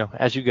mean,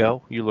 as you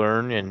go, you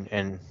learn,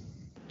 and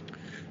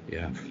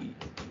yeah.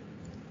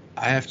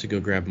 I have to go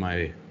grab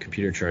my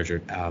computer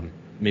charger.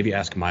 Maybe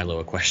ask Milo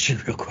a question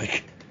real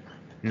quick.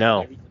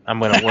 No,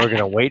 we're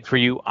gonna wait for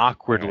you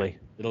awkwardly. Right.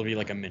 It'll be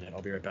like a minute.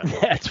 I'll be right back.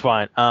 That's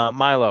fine.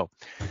 Milo,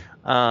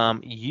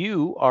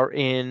 you are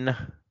in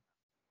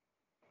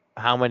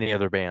how many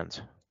other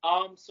bands?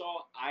 So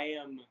I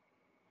am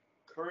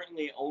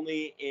currently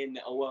only in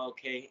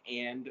OLK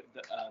and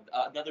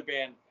another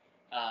band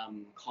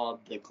called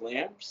The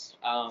Glamps.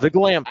 The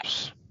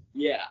Glamps.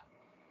 Yeah.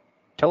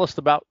 Tell us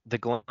about The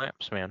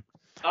Glamps, man.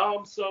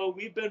 So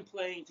we've been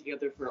playing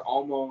together for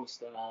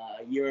almost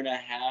a year and a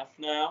half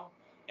now,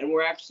 and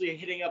we're actually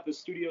hitting up a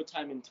studio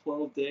time in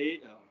 12 days.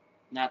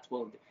 Not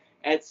 12 days.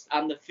 It's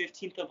on the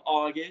 15th of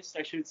August,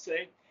 I should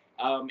say.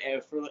 And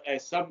for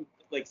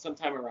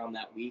sometime around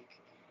that week.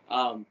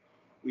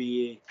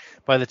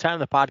 By the time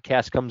the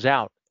podcast comes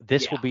out,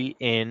 this will be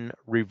in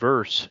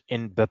reverse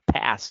in the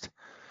past.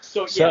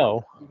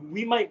 So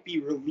we might be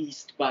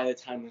released by the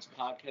time this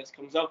podcast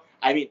comes out.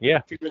 I mean,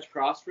 fingers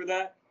crossed for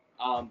that.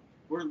 I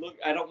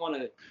don't want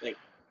to like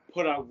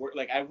put on work.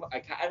 Like I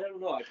don't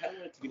know. I kind of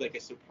want it to be like a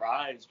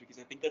surprise because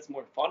I think that's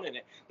more fun in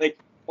it. Like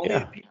only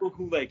the people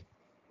who like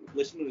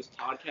listen to this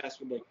podcast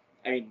would like.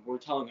 I mean, we're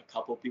telling a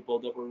couple people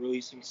that we're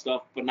releasing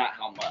stuff, but not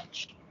how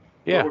much.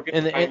 Yeah, we're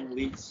gonna try and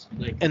release.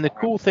 And the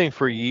cool thing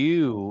for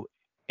you,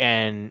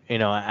 and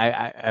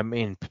I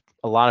mean,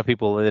 a lot of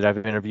people that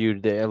I've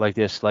interviewed like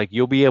this, like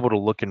you'll be able to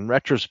look in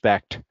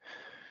retrospect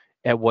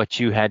at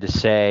what you had to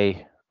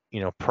say,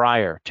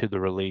 prior to the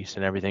release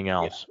and everything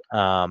else.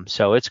 Yeah.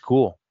 So it's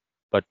cool,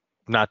 but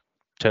not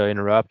to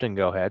interrupt and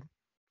go ahead.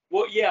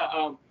 Well,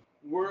 yeah,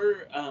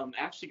 we're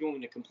actually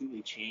going to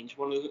completely change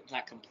one of the,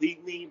 not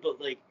completely, but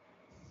like,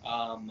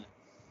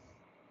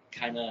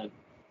 kind of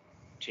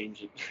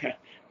change it.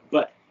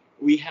 But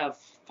we have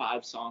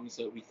 5 songs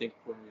that we think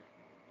we're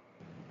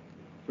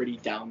pretty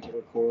down to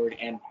record,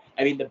 and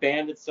I mean the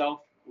band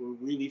itself, we're a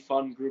really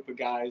fun group of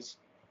guys.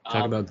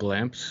 Talk about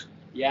Glamps.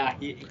 Yeah,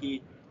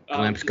 he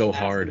Glamps go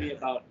hard. Me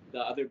about the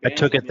other band. I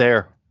took it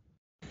there.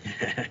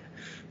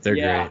 They're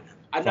Yeah,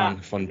 great. I'm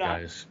Fun not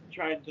guys.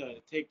 trying to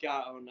take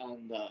out on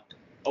the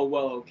oh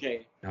well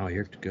okay. No,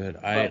 you're good.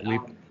 But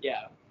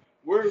yeah,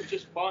 we're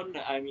just fun.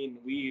 I mean,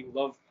 we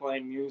love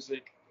playing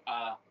music.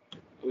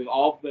 We've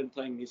all been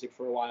playing music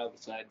for a while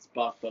besides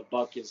Buck, but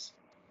Buck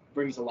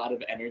brings a lot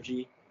of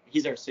energy.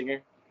 He's our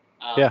singer.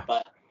 Yeah.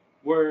 But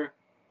we're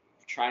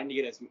trying to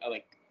get as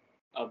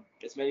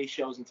many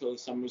shows until the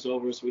summer's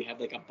over, so we have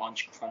like a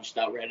bunch crunched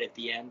out right at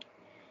the end.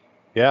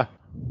 Yeah.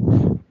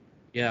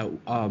 Yeah,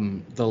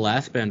 the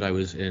last band I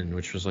was in,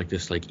 which was like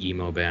this like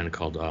emo band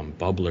called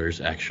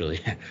Bubblers, actually.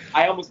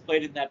 I almost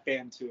played in that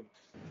band too.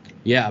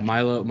 Yeah,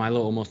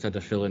 Milo almost had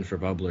to fill in for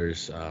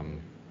Bubblers.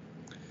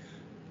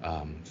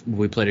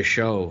 We played a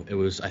show.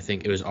 I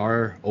think it was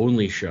our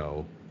only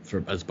show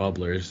as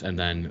Bubblers, and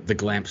then the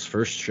Glamps'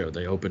 first show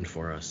they opened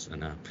for us,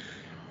 and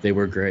they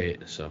were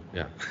great. So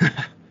yeah.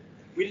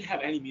 We didn't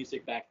have any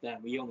music back then.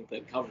 We only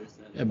played covers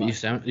then. Yeah, but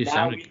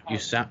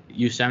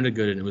you sounded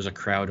good, and it was a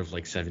crowd of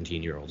like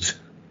 17-year-olds.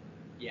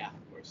 Yeah,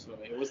 of course. So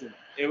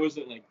it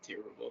wasn't like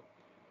terrible.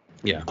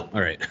 Yeah. All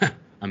right.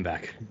 I'm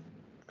back.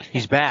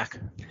 He's back.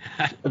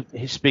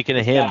 Speaking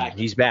of him,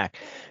 he's back.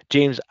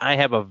 James, I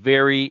have a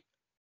very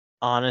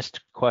honest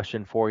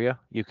question for you.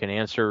 You can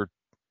answer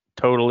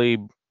totally,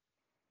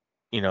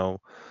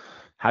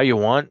 how you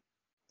want,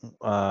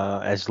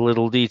 as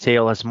little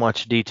detail, as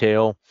much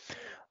detail.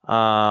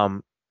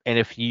 And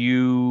if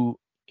you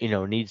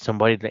need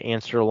somebody to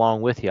answer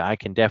along with you, I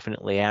can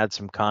definitely add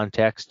some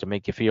context to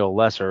make you feel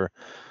lesser,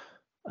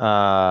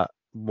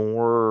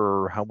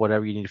 more,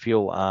 whatever you need to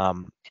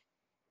feel.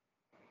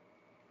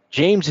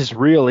 James is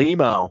real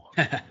emo.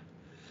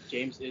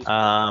 James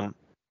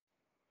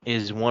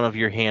is one of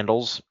your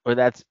handles, or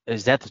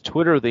is that the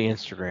Twitter or the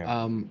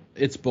Instagram?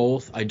 It's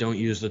both. I don't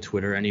use the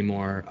Twitter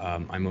anymore.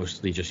 I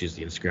mostly just use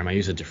the Instagram. I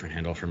use a different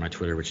handle for my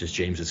Twitter, which is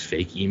James's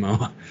fake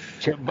emo.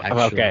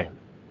 Okay.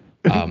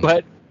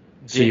 But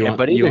so you want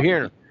the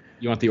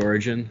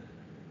origin?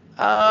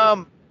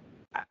 I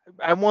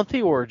want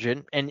the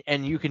origin,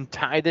 and you can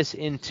tie this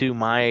into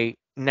my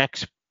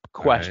next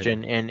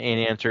question and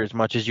answer as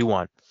much as you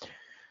want.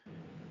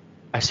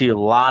 I see a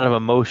lot of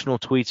emotional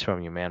tweets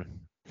from you, man.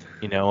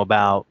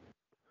 About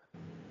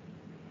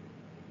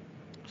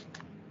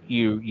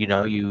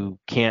you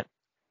can't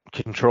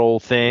control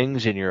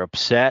things and you're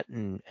upset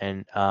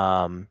and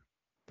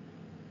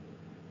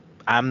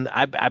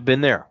I've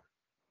been there.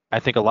 I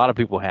think a lot of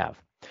people have.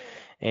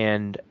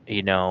 And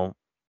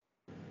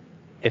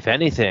if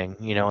anything,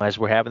 as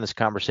we're having this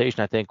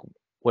conversation, I think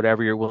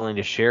whatever you're willing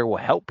to share will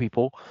help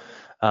people.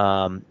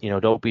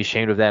 Don't be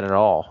ashamed of that at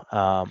all.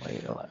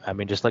 I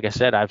mean, just like I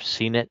said, I've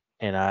seen it,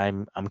 and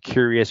I'm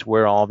curious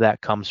where all of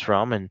that comes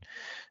from, and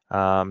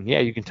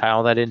you can tie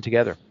all that in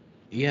together.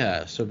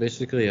 Yeah. So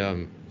basically,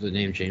 the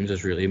name James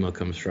is Real Emo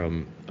comes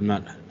from. I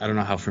don't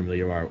know how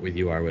familiar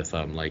you are with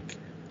like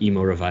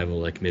emo revival,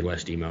 like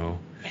Midwest emo,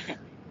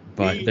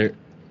 but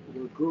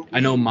I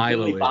know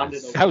Milo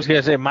is. I was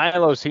gonna say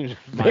Milo seems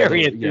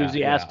very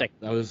enthusiastic.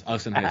 Yeah. That was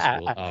us in high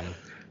school.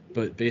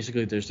 But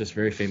basically, there's this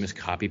very famous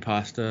copy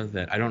pasta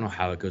that I don't know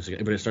how it goes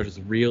together, but it starts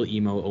with real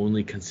emo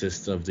only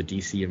consists of the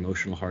DC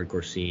emotional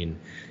hardcore scene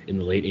in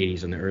the late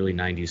 80s and the early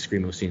 90s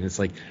screamo scene. It's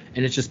like,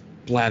 and it just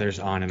blathers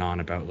on and on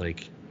about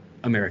like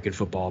American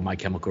Football, My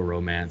Chemical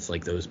Romance,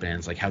 like those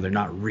bands, like how they're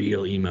not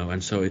real emo.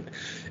 And so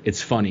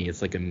it's funny.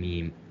 It's like a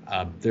meme.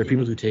 There are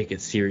people who take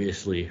it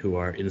seriously who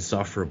are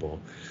insufferable.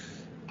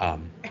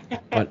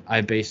 But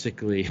I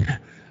basically,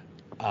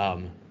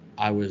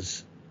 I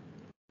was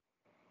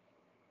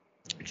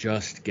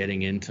just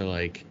getting into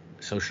like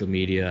social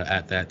media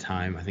at that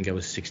time. I think I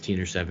was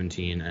 16 or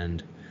 17,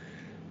 and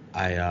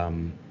I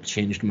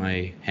changed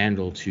my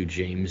handle to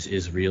James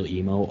is Real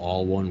Emo,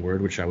 all one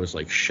word, which I was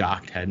like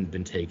shocked hadn't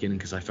been taken,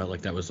 because I felt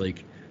like that was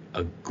like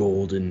a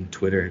golden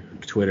Twitter,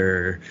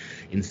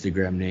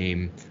 Instagram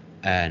name.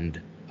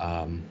 And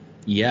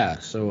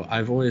so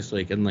I've always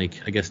like, and like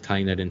I guess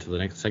tying that into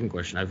the second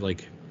question, I've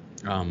like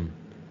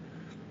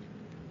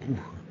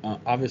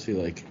obviously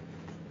like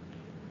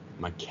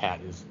my cat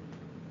is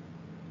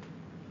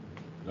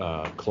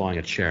clawing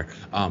a chair.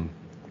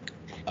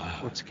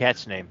 What's the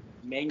cat's name?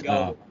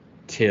 Mango.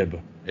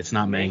 Tib. It's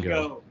not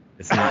Mango.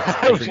 It's not. It's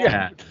a different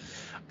cat.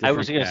 I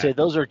was going to say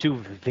those are two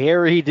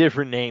very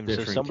different names,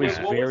 so somebody's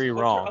very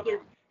wrong.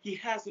 He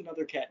has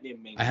another cat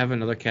named Mango. I have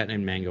another cat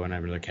named Mango, and I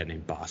have another cat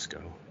named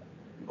Bosco.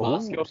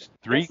 Bosco.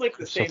 Three. Like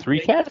so three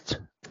cats.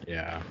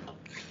 Yeah.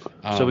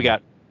 So we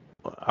got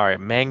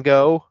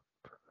Mango,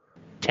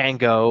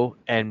 Tango,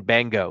 and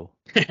Bango.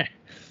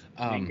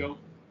 Mango.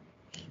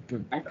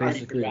 But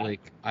basically,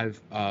 like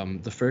I've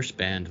the first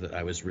band that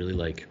I was really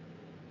like,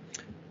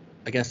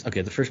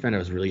 the first band I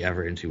was really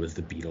ever into was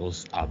the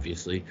Beatles,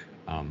 obviously.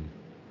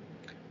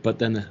 But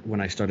then when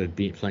I started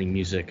playing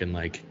music and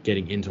like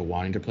getting into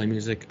wanting to play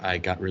music, I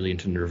got really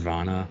into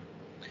Nirvana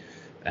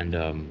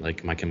and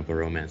like My Chemical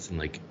Romance and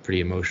like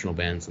pretty emotional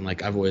bands. And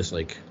like I've always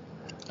like,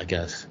 I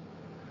guess,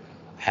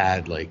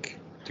 had like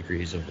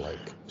degrees of like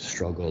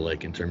struggle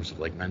like in terms of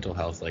like mental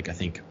health. Like I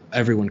think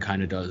everyone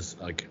kind of does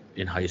like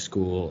in high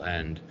school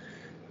and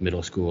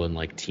middle school and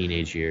like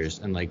teenage years,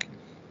 and like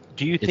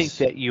Do you think it's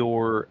that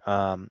your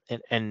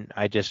and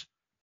I just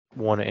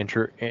want to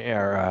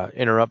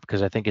interrupt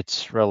because I think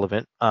it's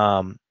relevant.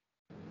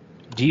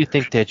 Do you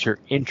think that your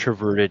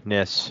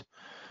introvertedness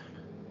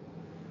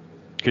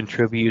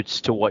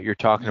contributes to what you're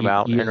talking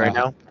about and right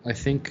yeah, now? I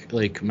think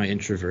like my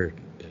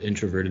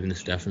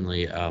introvertedness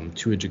definitely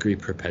to a degree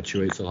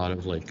perpetuates a lot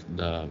of like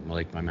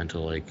my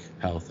mental like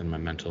health and my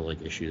mental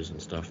like issues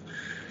and stuff.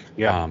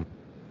 Yeah, Um,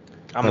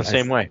 I'm the but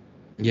same way.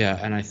 yeah,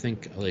 and I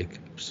think like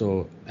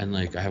so, and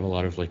like I have a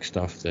lot of like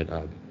stuff that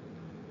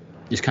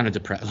is kind of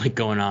depressed like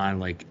going on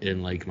like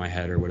in like my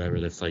head or whatever,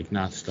 that's like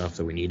not stuff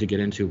that we need to get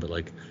into, but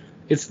like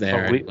it's Oh,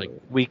 there. And, like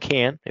we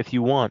can if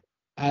you want.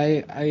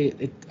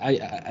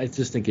 I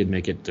just think it'd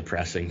make it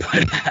depressing,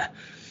 but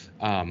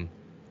um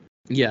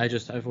yeah,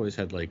 I've always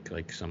had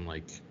like some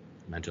like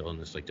mental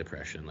illness, like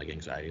depression, like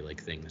anxiety,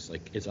 like things.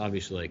 Like it's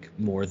obviously like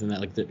more than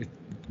that. Like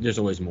there's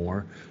always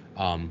more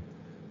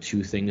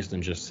to things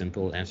than just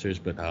simple answers.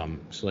 But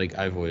so like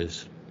I've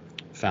always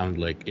found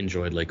like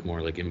enjoyed like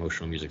more like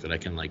emotional music that I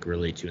can like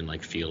relate to and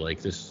like feel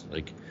like this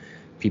like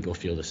people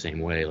feel the same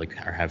way, like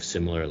or have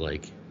similar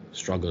like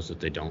struggles that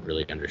they don't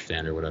really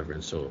understand or whatever.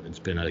 And so it's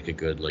been like a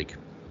good like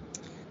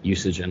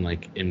usage, and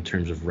like in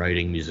terms of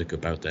writing music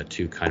about that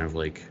too, kind of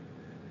like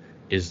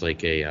is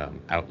like a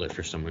outlet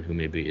for someone who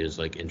maybe is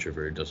like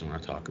introverted, doesn't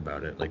want to talk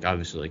about it. Like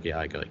obviously like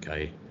yeah,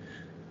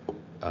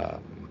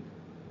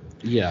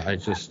 yeah,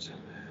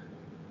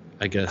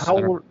 I guess How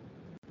old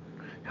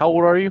how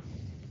old are you?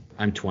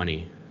 I'm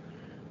 20.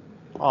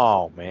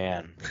 Oh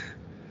man.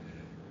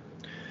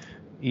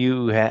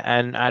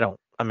 And I don't.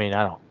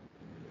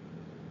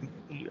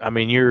 I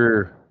mean,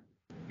 you're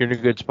in a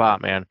good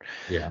spot, man.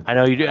 Yeah. I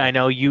know you do. I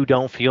know you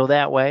don't feel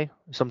that way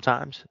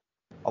sometimes.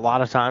 A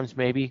lot of times,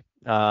 maybe.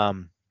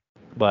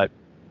 But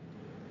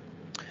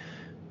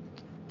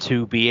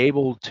to be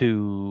able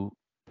to,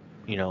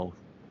 you know,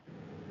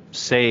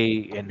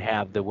 say and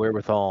have the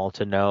wherewithal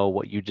to know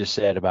what you just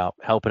said about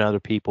helping other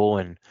people,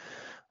 and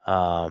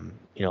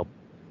you know,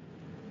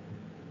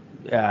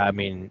 I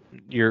mean,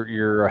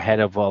 you're ahead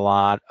of a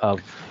lot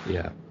of.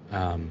 Yeah.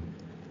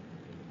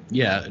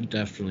 Yeah,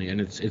 definitely,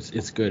 and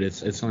it's good.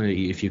 It's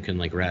only if you can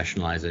like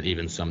rationalize it,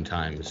 even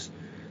sometimes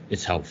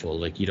it's helpful.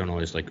 Like you don't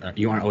always like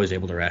you aren't always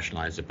able to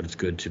rationalize it, but it's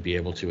good to be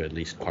able to at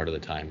least part of the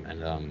time.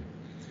 And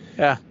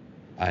Yeah.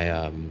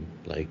 I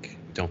like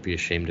don't be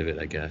ashamed of it,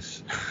 I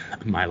guess.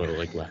 Milo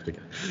like left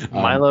again.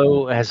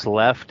 Milo has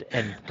left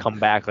and come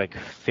back like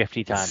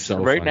 50 times. So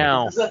right funny.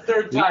 now, This is the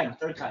third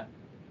time.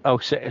 oh,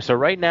 so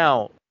right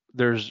now,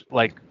 there's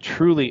like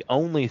truly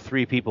only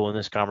 3 people in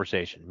this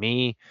conversation: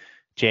 me,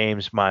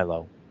 James,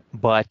 Milo.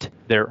 But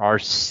there are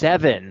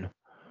 7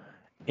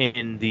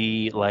 in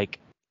the like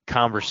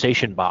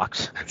conversation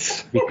box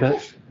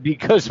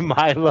because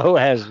Milo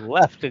has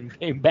left and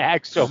came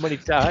back so many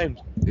times.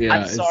 Yeah,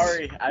 I'm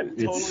sorry. I'm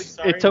totally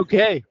sorry. It's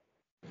okay.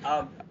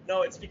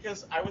 No, it's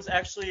because I was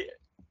actually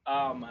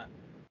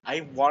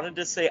I wanted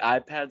to say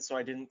iPad, so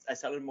I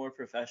sounded more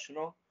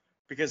professional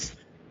because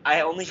I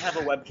only have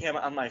a webcam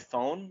on my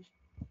phone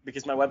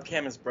because my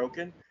webcam is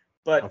broken.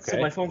 But so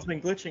Okay. my phone's been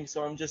glitching,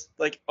 so I'm just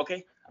like,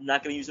 okay, I'm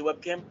not gonna use a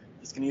webcam.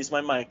 Just gonna use my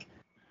mic.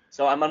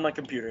 So I'm on my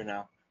computer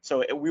now,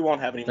 so we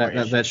won't have any more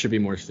issues. That should be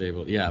more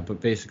stable. Yeah,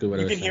 but basically what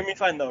I You was can hear saying. me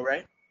fine though,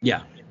 right?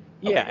 Yeah.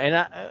 Yeah,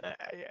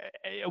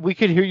 and we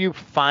could hear you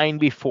fine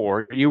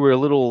before. You were a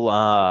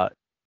little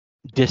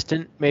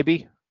distant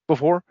maybe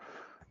before.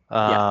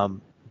 Yeah.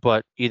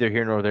 But either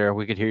here nor there,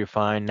 we could hear you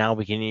fine. Now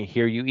we can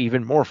hear you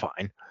even more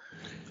fine.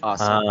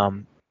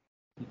 Awesome.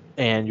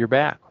 And you're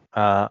back.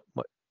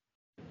 What,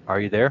 are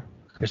you there?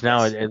 Because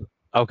now Yes.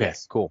 okay,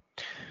 Yes. cool.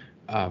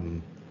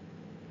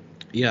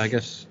 Yeah, I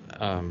guess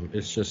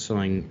it's just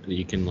something that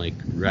you can like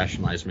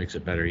rationalize makes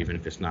it better, even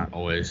if it's not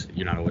always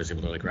you're not always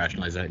able to like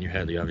rationalize that in your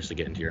head. You obviously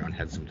get into your own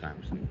head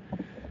sometimes.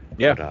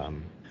 Yeah. But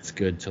it's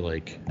good to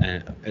like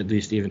at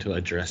least even to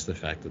address the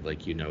fact that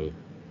like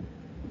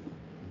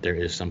there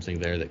is something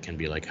there that can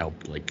be like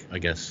helped. Like I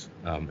guess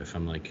if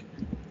I'm like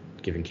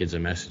giving kids a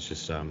message,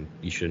 just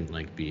you shouldn't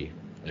like be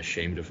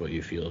ashamed of what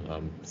you feel.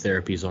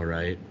 Therapy's all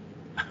right.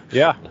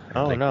 Yeah.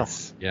 Oh Like, no.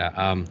 yeah.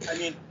 I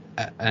mean,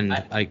 And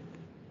I-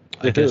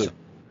 I guess Dude,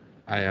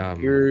 I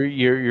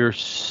you're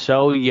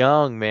so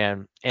young,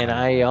 man. And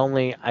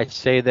I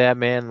say that,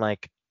 man,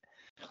 like,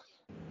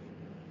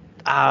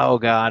 oh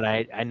God,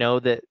 I know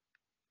that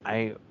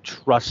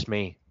trust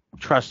me.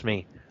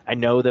 I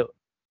know that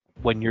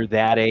when you're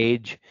that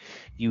age,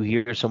 you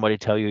hear somebody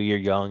tell you you're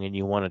young and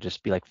you want to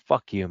just be like,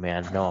 fuck you,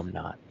 man. No, I'm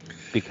not.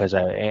 Because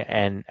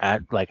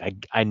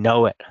I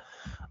know it.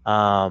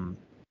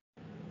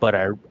 But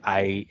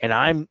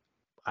I'm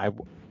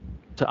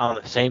on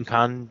the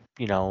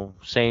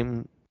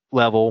same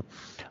level.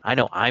 I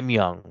know I'm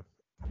young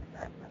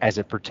as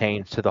it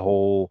pertains to the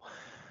whole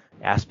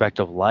aspect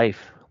of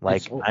life.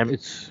 Like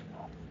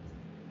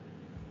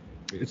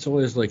it's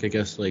always like I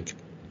guess like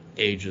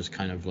age is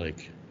kind of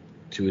like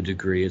to a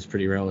degree it's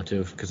pretty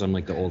relative because I'm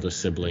like the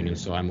oldest sibling, and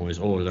so I'm always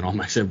older than all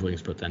my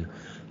siblings. But then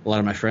a lot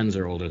of my friends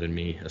are older than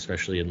me,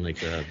 especially in like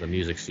the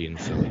music scene.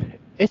 So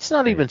It's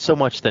not even so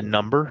much the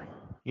number,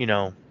 you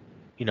know,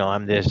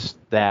 I'm this,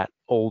 that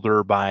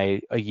older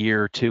by a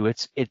year or two.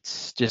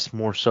 It's just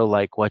more so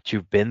like what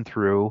you've been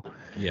through.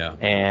 Yeah.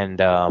 And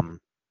a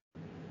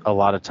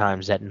lot of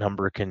times that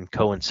number can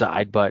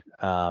coincide, but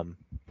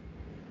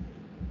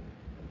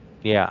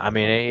yeah, I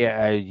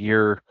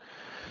mean,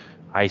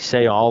 I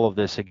say all of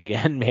this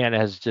again, man,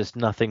 as just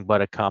nothing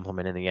but a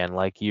compliment in the end.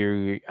 Like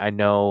I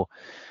know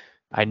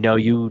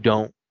you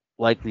don't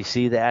likely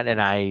see that,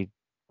 and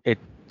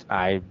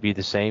I'd be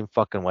the same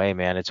fucking way,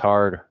 man. It's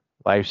hard.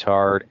 Life's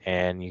hard,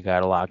 and you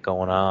got a lot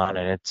going on,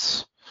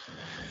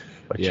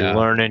 but you're Yeah.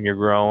 learning, you're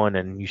growing,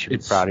 and you should be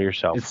proud of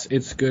yourself.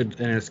 It's good,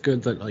 and it's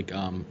good that like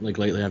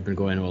lately I've been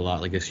going to a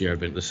lot. Like this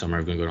summer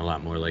I've been going to a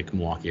lot more like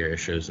Milwaukee area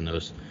shows, and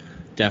those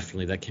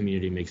definitely, that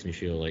community makes me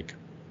feel like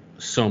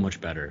so much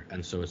better.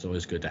 And so it's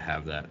always good to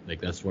have that. Like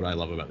that's what I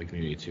love about the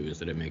community too, is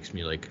that it makes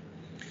me like,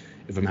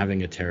 if I'm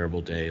having a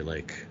terrible day,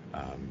 like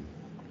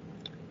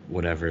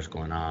whatever's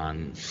going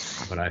on,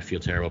 but I feel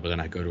terrible, but then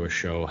I go to a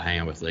show, hang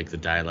out with like the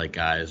Dialect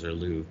guys or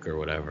Luke or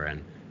whatever,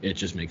 and it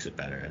just makes it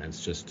better. And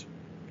it's just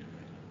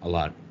a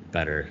lot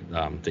better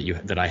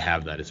that I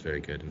have that is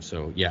very good. And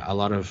so yeah, a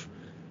lot of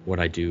what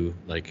I do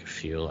like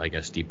feel, I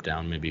guess deep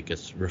down, maybe it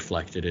gets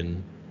reflected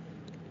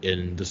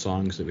in the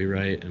songs that we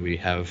write and we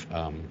have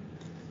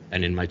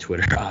and in my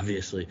Twitter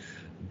obviously,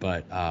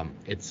 but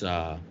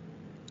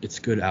it's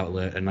good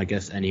outlet. And I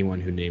guess anyone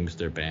who names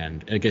their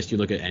band, I guess you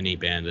look at any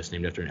band that's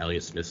named after an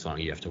Elliott Smith song,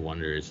 you have to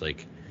wonder, is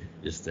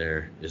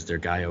their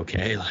guy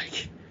okay?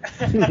 Like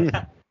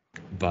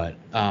but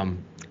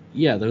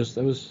yeah, that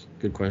was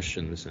good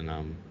questions, and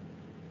I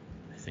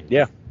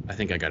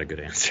think I got a good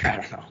answer. I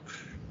don't know.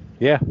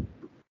 Yeah,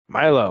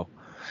 Milo.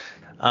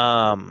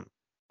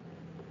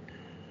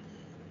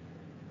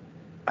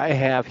 I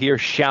have here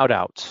shout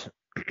outs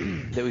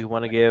that we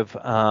want to give.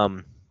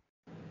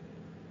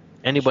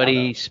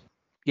 Anybody,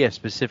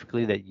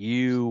 specifically that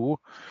you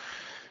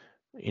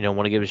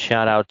want to give a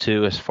shout out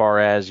to, as far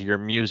as your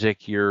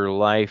music, your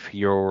life,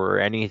 your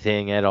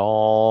anything at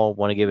all?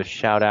 Want to give a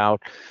shout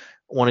out?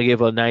 Want to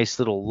give a nice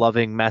little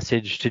loving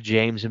message to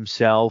James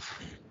himself?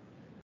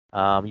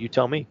 You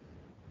tell me.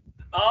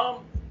 I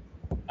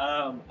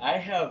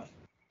have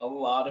a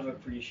lot of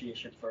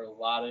appreciation for a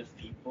lot of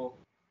people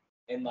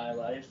in my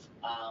life.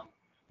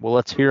 Well,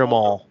 let's hear them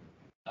all.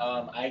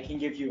 I can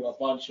give you a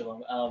bunch of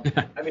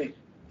them. I mean,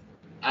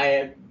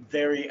 I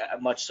very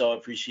much so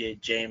appreciate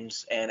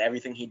James and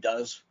everything he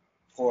does.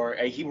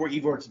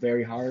 He works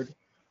very hard.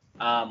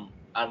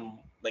 I'm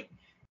like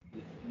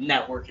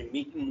networking,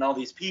 meeting all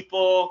these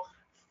people,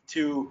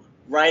 to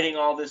writing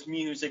all this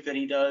music that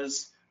he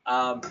does.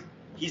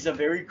 He's a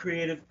very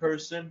creative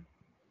person,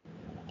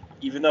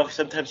 even though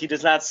sometimes he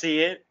does not see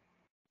it.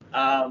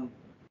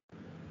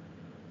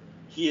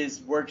 He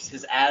works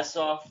his ass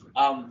off.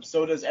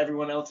 So does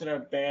everyone else in our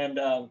band.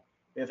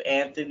 We have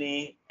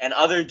Anthony and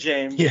other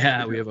James.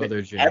 Yeah, we have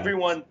other James.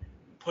 Everyone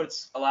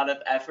puts a lot of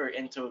effort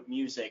into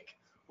music,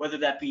 whether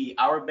that be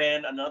our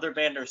band, another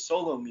band, or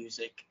solo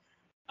music.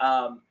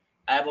 I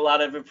have a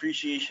lot of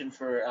appreciation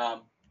for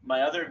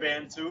my other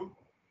band too.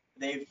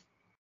 They've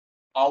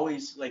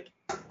always, like,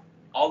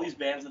 all these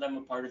bands that I'm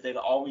a part of, they've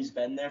always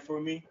been there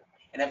for me.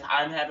 And if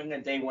I'm having a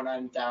day when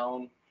I'm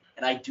down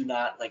and I do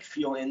not like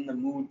feel in the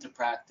mood to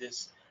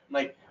practice, I'm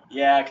like,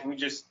 yeah, can we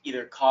just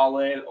either call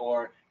it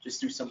or just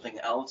do something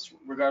else?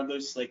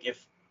 Regardless, like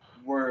if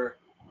we're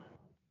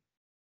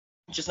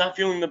just not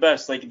feeling the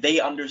best, like they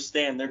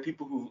understand. They're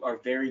people who are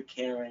very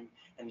caring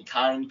and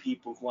kind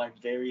people who I'm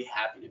very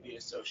happy to be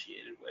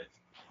associated with.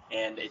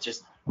 And it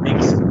just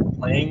makes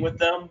playing with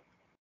them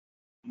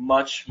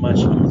much, much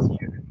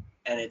easier.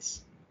 And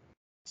it's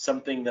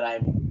something that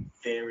I'm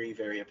very,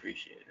 very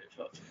appreciative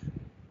of.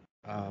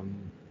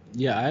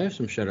 Yeah, I have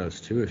some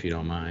shoutouts too, if you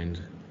don't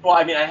mind. Well,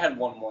 I mean, I had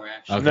one more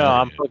actually. Okay. No,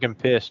 I'm fucking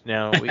pissed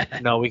now.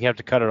 We have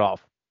to cut it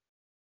off.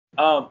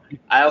 I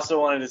also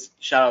wanted to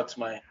shout out to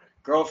my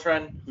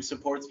girlfriend who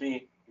supports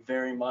me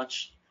very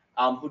much,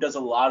 who does a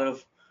lot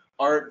of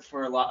art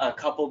for a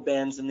couple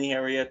bands in the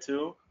area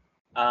too,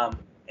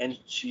 and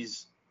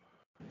she's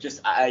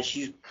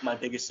my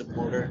biggest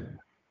supporter.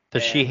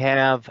 Does she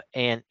have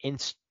an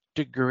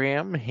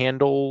Instagram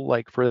handle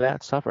like for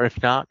that stuff, or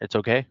if not, it's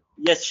okay?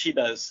 Yes, she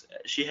does.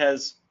 She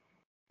has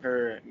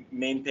her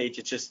main page.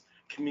 It's just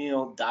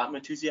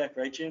Camille.Matusiak,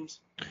 right, James?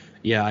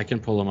 Yeah, I can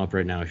pull them up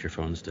right now if your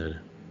phone's dead.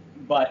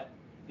 But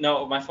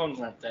no, my phone's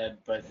not dead.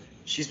 But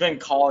she's been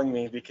calling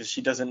me because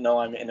she doesn't know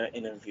I'm in an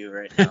interview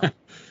right now.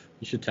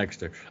 You should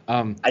text her.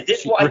 I did.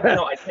 I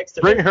texted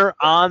her. Bring her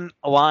on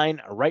a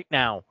line right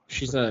now.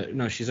 She's a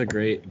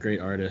great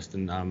artist,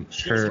 and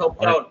she's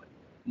helped out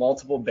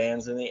multiple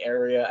bands in the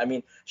area. I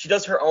mean, she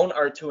does her own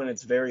art too, and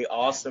it's very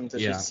awesome to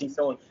just see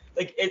someone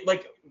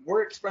like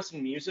we're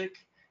expressing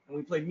music and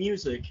we play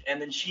music,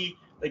 and then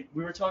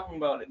we were talking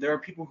about it. There are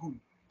people who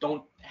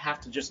don't have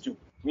to just do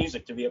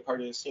music to be a part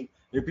of the scene.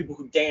 There are people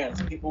who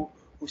dance, people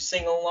who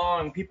sing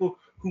along, people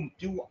who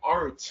do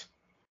art,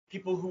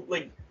 people who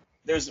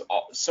there's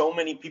so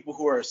many people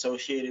who are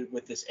associated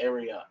with this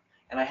area,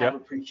 and I have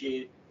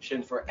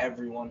appreciation for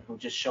everyone who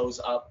just shows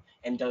up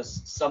and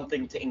does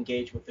something to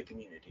engage with the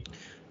community.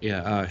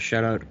 Yeah,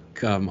 shout out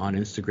on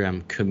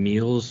Instagram,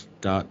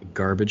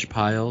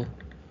 Camille's.garbagepile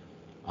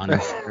on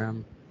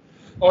Instagram.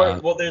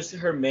 Well, there's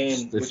her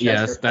main, which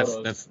has her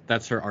photos.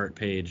 That's her art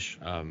page.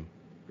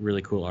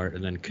 Really cool art,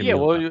 and then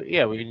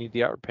we need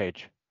the art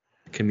page.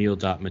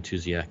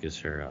 Camille.Matuziak is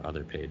her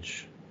other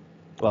page.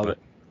 Love it.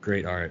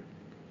 Great art.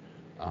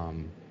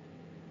 Do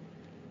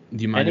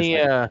you mind?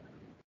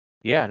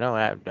 Yeah, no,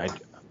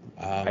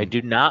 I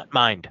do not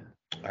mind.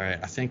 All right,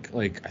 I think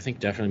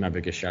definitely my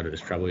biggest shout out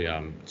is probably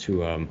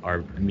to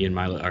our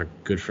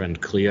good friend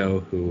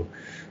Cleo, who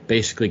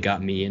basically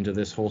got me into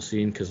this whole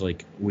scene, because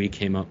like we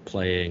came up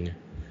playing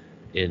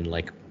in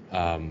like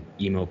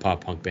emo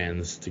pop punk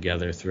bands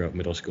together throughout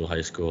middle school,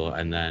 high school,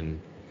 and then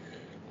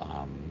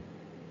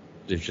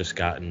they've just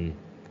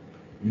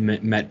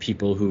met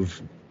people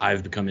who've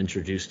I've become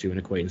introduced to and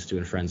acquaintance to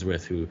and friends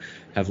with, who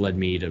have led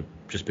me to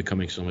just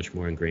becoming so much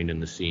more ingrained in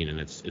the scene, and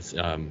it's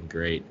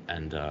great.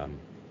 And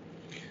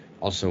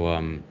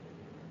also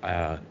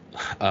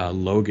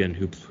Logan,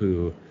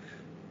 who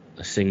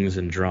sings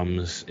and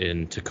drums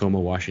in Tacoma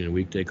Washington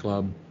Weekday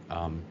Club,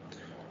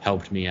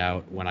 helped me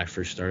out when I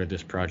first started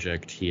this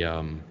project. He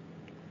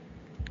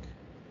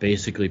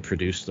basically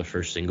produced the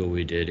first single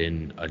we did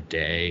in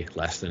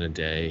less than a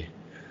day,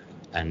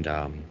 and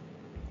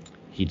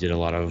he did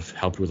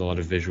helped with a lot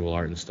of visual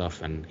art and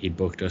stuff, and he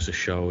booked us a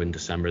show in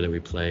December that we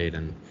played,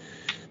 and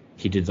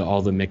he did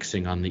all the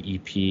mixing on the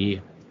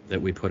EP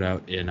that we put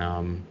out in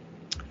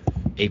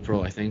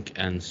April, I think.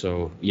 And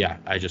so yeah,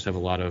 I just have a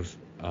lot of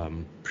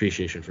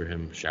appreciation for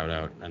him. Shout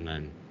out. And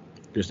then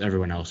just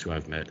everyone else who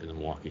I've met in the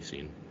Milwaukee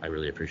scene, I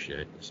really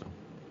appreciate. So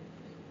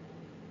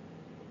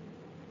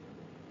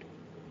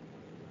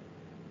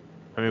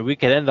I mean, we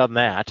could end on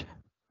that,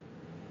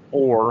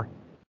 or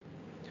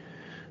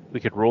we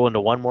could roll into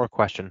one more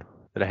question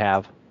that I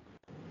have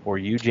for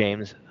you,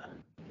 James.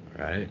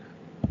 All right.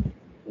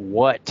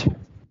 What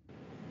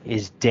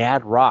is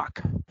dad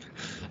rock?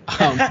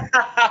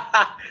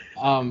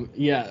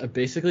 Yeah,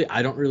 basically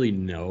I don't really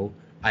know.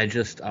 I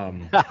just so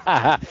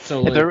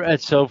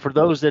for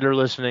those that are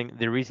listening,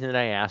 the reason that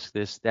I ask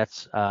this,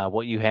 that's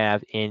what you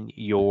have in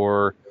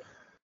your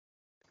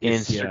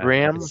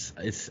Instagram.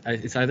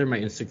 It's either my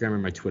Instagram or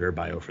my Twitter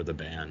bio for the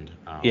band.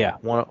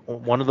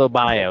 One of the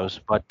bios,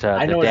 but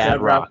I know what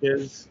dad rock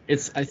is.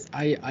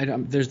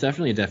 There's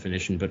definitely a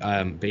definition,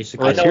 but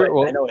basically I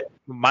know it.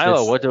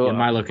 Milo,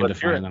 Milo can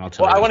define, and then I'll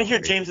tell you. Well, I want to hear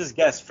James's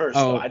guess first.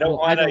 Oh, I don't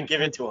want to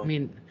give it to him. I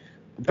mean,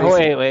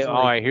 wait.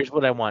 All right, here's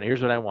what I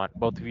want.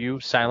 Both of you,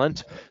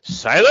 silent.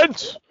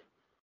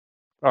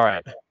 All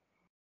right.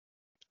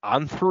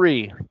 On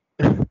 3.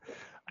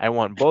 I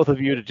want both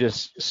of you to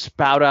just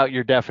spout out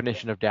your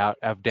definition of dad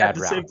rock.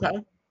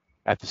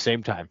 At the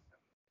same time.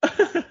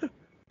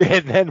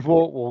 And then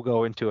we'll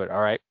go into it,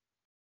 all right?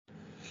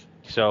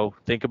 So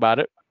think about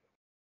it.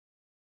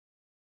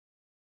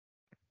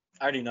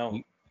 I already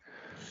know.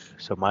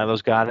 So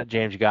Milo's got it.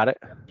 James, you got it?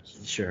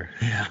 Sure.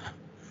 Yeah.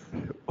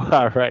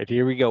 All right,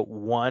 here we go.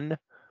 1,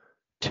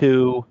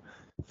 2,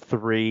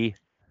 3.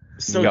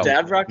 So go.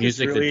 dad rock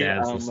Music is really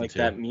that dads like to.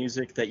 that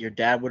music that your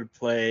dad would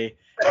play,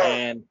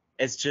 and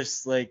it's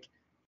just like,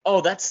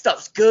 oh, that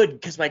stuff's good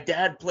because my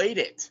dad played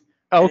it.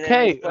 Okay. And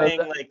then he's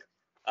playing like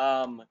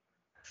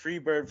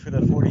Freebird for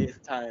the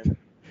 40th time.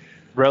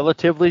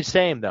 Relatively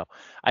same though.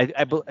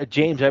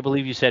 James, I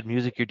believe you said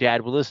music your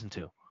dad would listen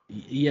to.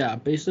 Yeah,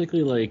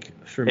 basically like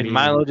for me. And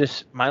Milo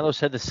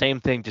said the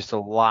same thing, just a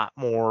lot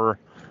more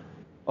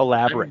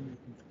elaborate.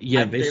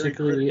 I'm basically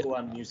very critical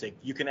on music.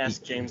 You can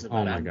ask James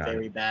about it. I'm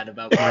very bad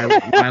about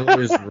Milo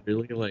is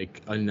really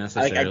like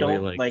unnecessarily I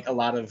don't like a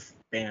lot of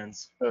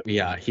bands.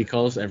 Yeah, he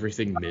calls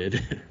everything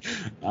mid.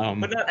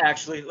 But not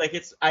actually. Like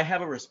I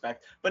have a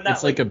respect, but not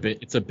it's like a bit.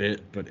 It's a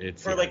bit, but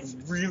it's for like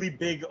really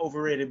big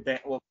overrated band.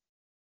 Well,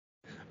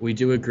 we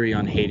do agree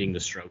on hating the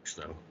Strokes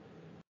though.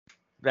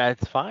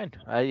 That's fine.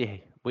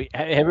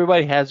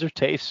 Everybody has their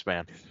tastes,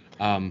 man.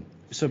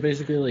 So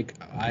basically, like,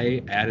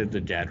 I added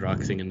the dad rock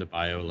thing in the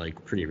bio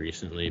like pretty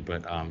recently,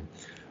 but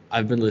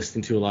I've been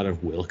listening to a lot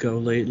of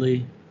Wilco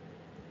lately.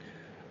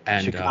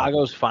 And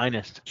Chicago's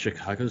finest.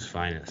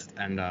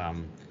 And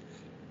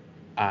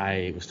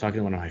I was talking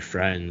to one of my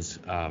friends,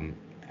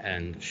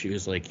 and she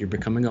was like, "You're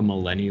becoming a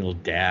millennial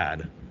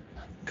dad,"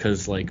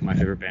 because like my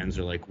favorite bands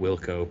are like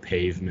Wilco,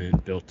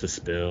 Pavement, Built to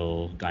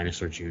Spill,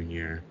 Dinosaur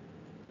Jr.,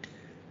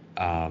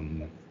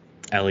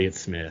 Elliott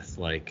Smith,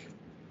 like.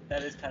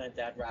 That is kind of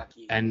dad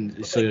rocky. And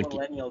it's so like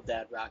millennial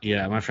dad rocky.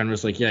 Yeah, my friend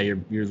was like, "Yeah,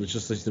 you're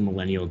just listening to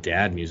millennial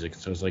dad music."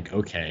 So I was like,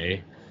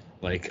 "Okay,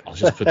 like I'll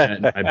just put that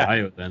in my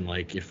bio then."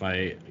 Like if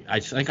I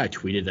think I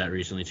tweeted that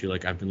recently too.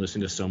 Like I've been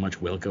listening to so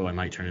much Wilco, I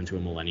might turn into a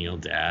millennial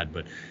dad.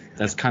 But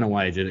that's kind of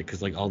why I did it,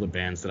 because like all the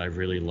bands that I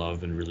really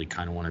love and really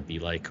kind of want to be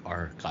like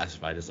are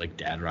classified as like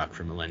dad rock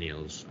for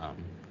millennials.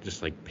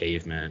 Just like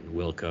Pavement,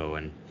 Wilco,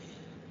 and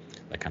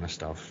that kind of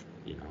stuff,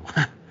 you know.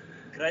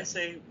 Could I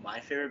say my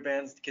favorite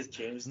bands because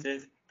James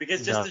did?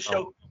 Because just to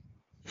show.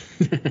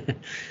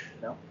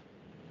 No.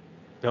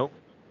 Nope.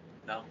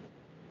 No.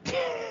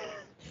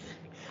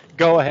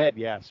 Go ahead.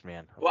 Yes,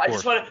 man. Of Well, I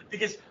just course. want to,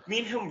 because me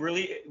and him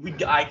really,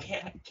 I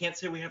can't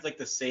say we have like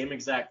the same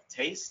exact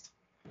taste,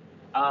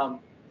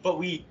 but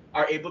we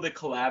are able to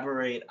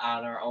collaborate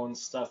on our own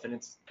stuff,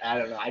 and I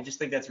don't know, I just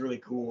think that's really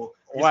cool.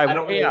 'Cause Why? I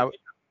don't really, Yeah,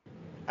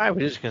 I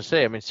was just gonna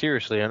say. I mean,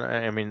 seriously, and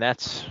I mean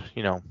that's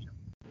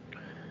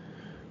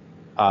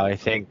I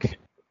think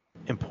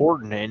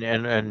important,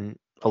 and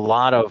a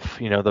lot of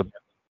the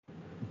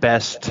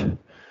best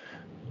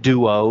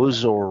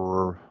duos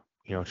or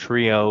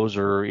trios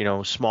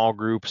or small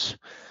groups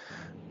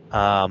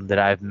that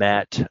I've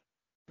met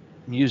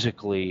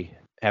musically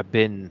have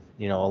been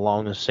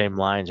along the same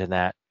lines, in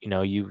that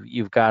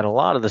you've got a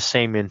lot of the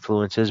same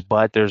influences,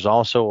 but there's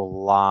also a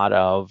lot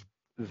of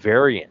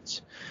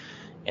variance,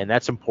 and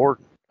that's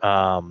important.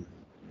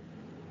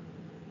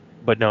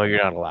 But no,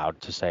 you're not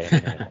allowed to say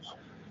anything else.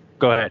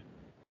 Go ahead.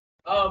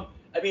 I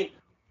mean,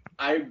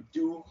 I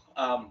do,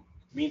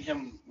 me and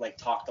him like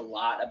talked a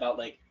lot about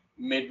like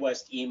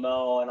Midwest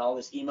emo and all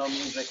this emo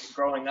music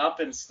growing up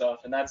and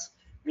stuff, and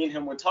me and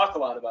him would talk a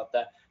lot about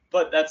that.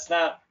 But that's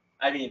not,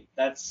 I mean,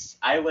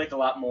 I like a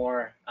lot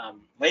more.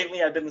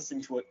 Lately, I've been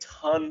listening to a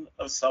ton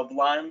of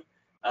Sublime,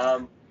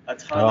 a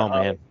ton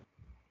man.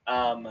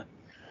 of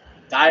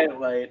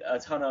Dialite, a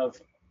ton of.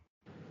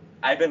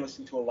 I've been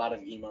listening to a lot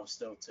of emo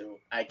still too.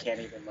 I can't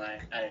even lie.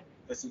 I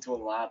listen to a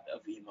lot of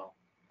emo.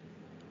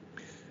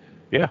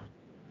 Yeah.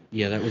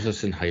 Yeah, that was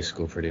us in high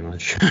school pretty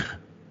much.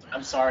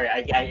 I'm sorry.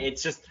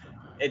 It's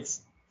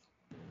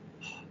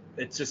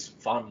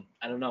just fun.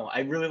 I don't know.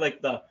 I really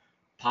like the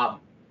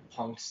pop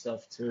punk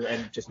stuff too,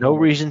 and just No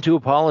reason to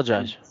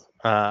apologize.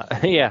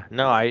 Yeah,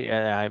 no,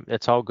 I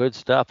it's all good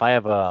stuff. I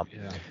have a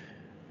Yeah.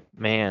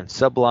 man,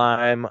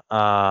 Sublime.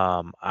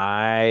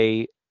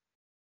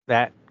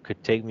 That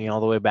could take me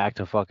all the way back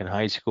to fucking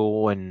high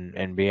school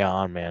and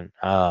beyond, man.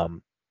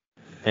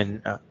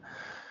 And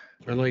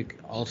Or like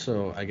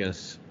also, I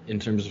guess in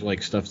terms of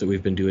like stuff that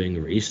we've been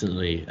doing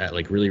recently,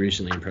 really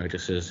recently in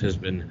practices, has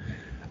been,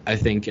 I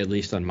think at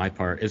least on my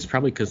part, it's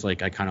probably because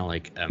like I kind of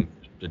like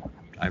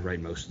I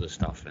write most of the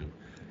stuff, and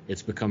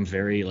it's become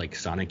very like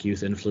Sonic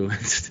Youth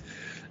influenced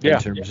Yeah.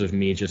 in terms of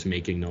me just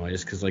making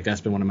noise, because like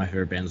that's been one of my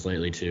favorite bands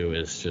lately too.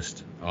 Is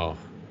just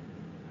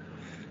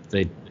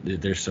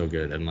they're so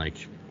good, and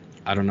like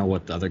I don't know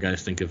what the other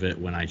guys think of it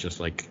when I just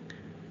like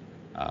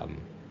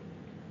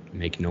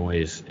make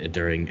noise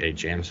during a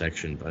jam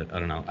section, but I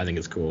don't know. I think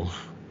it's cool.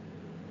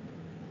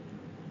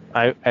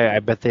 I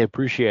bet they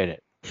appreciate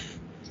it.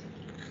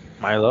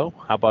 Milo,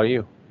 how about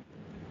you?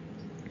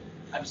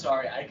 I'm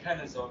sorry. I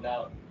kind of zoned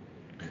out.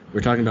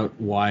 We're talking about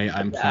why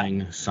I'm Yeah.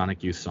 playing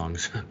Sonic Youth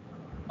songs.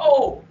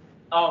 Oh,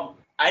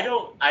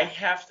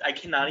 I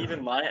cannot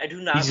even lie. I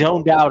do not. He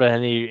zoned out,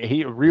 and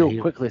he real He-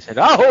 quickly said,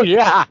 "Oh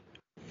yeah."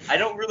 I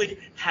don't really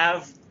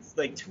have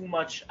like too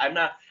much.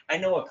 I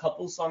know a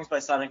couple songs by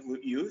Sonic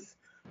Youth,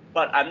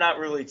 but I'm not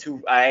really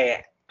too.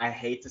 I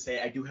hate to say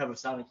it, I do have a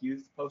Sonic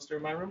Youth poster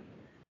in my room,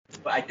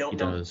 but I don't He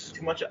know does.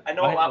 too much. I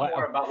know Why- a lot why-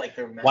 more about like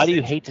their message. Why do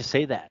you hate to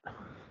say that?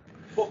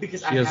 Well,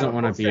 because He I doesn't have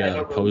wanna poster, be I a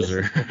don't really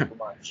listen poser. to it too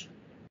much.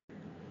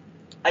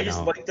 I just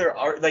No. like their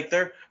art. Like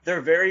they're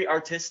very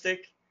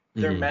artistic.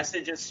 Their Mhm.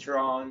 message is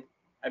strong.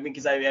 I mean,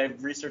 because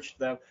I've researched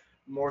them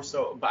more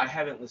so, but I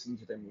haven't listened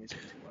to their music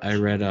too much. I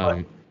read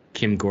But-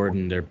 Kim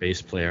Gordon, their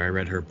bass player. I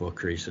read her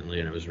book recently,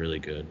 and it was really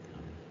good.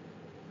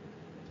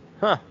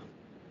 Huh?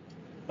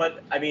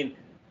 But I mean,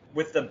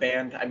 with the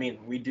band, I mean,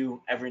 we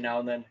do every now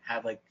and then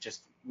have like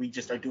we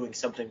just are doing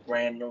something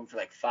random for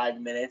like 5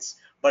 minutes,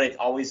 but it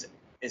always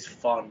is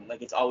fun.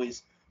 Like it's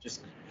always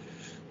just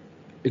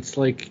It's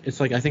like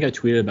I think I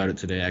tweeted about it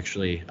today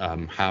actually.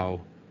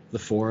 How the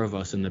four of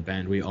us in the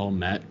band, we all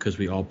met because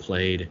we all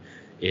played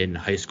in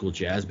high school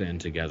jazz band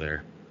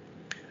together,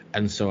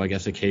 and so I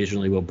guess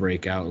occasionally we'll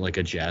break out like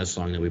a jazz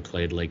song that we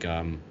played, like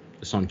the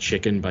song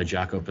 "Chicken" by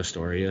Jaco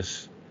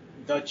Pastorius.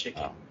 the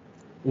chicken.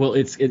 Well,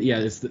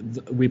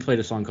 we played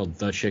a song called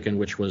 "The Chicken,"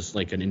 which was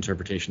like an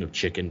interpretation of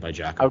 "Chicken" by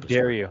Jaco. How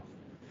dare you?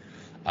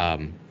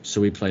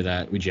 So we play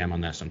that, we jam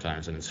on that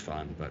sometimes, and it's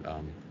fun. But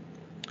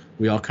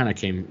we all kind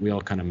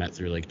of met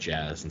through like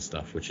jazz and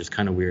stuff, which is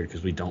kind of weird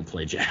because we don't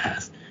play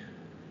jazz.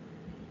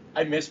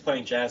 I miss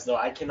playing jazz though.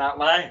 I cannot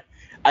lie.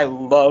 I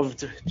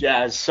loved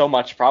jazz so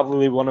much.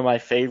 Probably one of my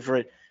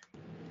favorite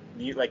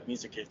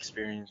music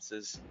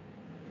experiences.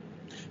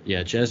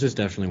 Yeah, jazz is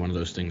definitely one of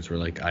those things where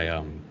like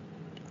I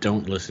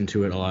don't listen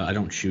to it a lot. I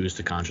don't choose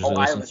to consciously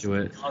I listen to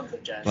it, tons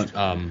of jazz. but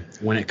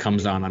when it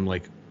comes on, I'm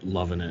like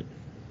loving it.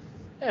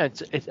 Yeah,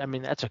 it's. I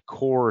mean, that's a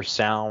core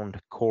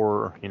sound,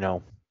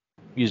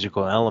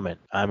 musical element.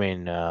 I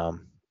mean,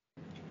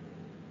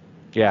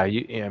 yeah.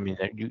 I mean,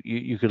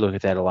 you could look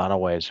at that a lot of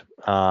ways.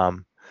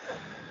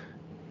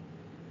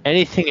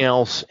 Anything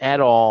else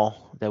at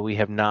all that we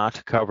have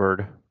not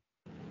covered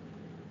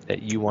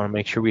that you want to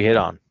make sure we hit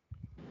on?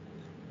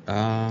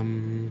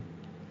 I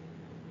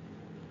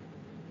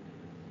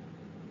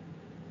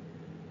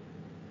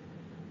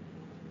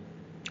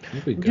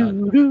think we got.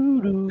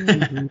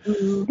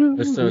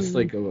 So it's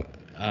like,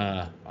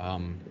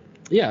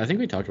 yeah, I think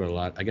we talked about it a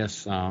lot. I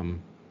guess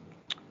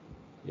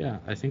Yeah,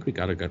 I think we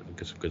got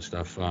some good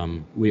stuff.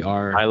 We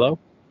are. Milo?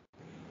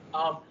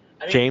 I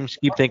mean, James,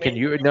 keep thinking.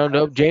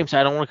 No, James,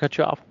 I don't want to cut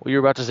you off. Well,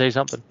 you're about to say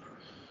something.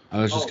 I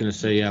was just gonna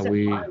say, yeah,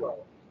 we Milo.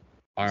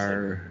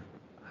 are.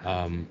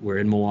 We're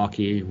in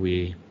Milwaukee.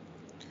 We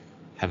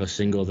have a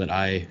single that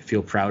I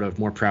feel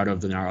more proud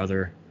of than the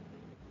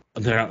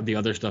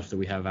other stuff that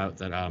we have out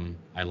that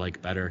I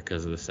like better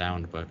because of the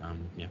sound. But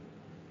yeah,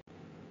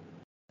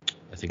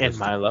 I think And that's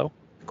Milo?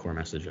 the core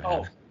message I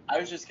Oh, had. I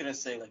was just gonna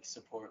say like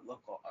support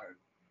local art.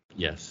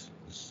 Yes,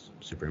 it's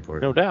super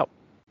important. No doubt.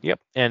 Yep.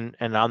 And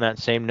on that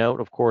same note,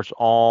 of course,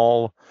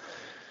 all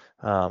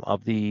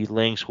of the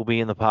links will be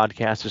in the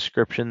podcast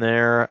description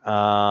there.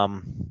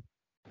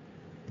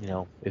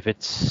 If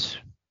it's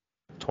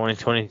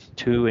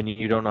 2022 and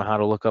you don't know how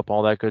to look up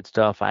all that good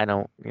stuff, I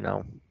don't,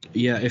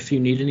 Yeah, if you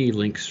need any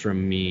links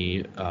from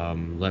me,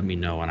 let me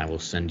know and I will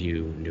send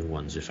you new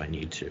ones if I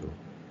need to.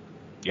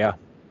 Yeah.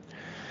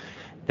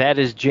 That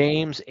is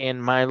James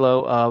and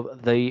Milo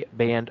of the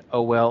band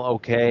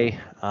OLOK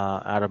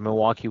out of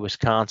Milwaukee,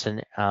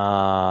 Wisconsin.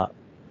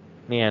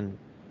 Man,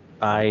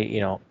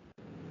 I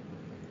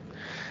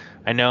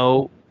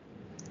know,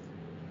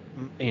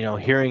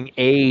 hearing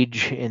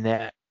age in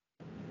that,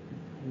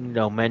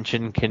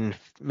 mention can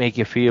make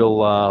you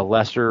feel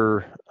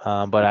lesser,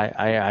 but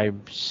I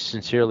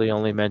sincerely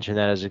only mention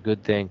that as a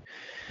good thing.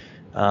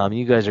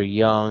 You guys are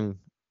young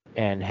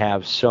and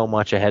have so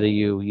much ahead of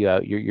you.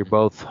 You're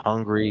both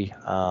hungry.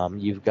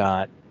 You've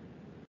got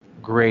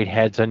great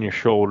heads on your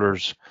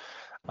shoulders.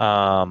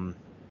 I'm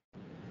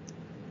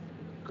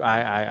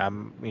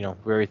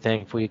very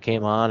thankful you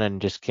came on,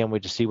 and just can't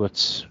wait to see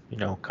what's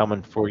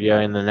coming for you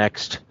in the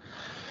next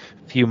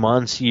few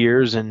months,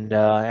 years, and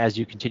as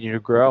you continue to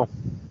grow.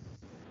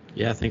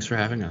 Yeah, thanks for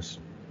having us.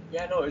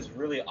 Yeah, no, it was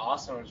really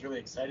awesome. I was really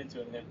excited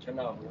to it, and it turned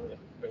out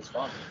it was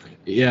fun.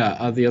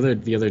 Yeah, the other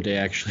day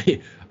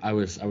actually, I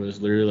was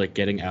literally like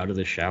getting out of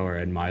the shower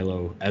and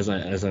Milo, as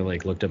I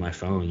like looked at my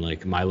phone,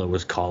 like Milo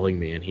was calling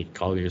me and he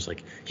called me. He was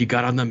like, "You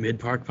got on the Mid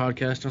Park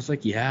podcast?" And I was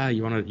like, "Yeah,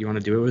 you wanna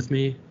do it with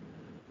me?"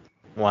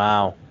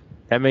 Wow,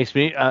 that makes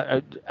me.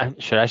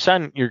 Should I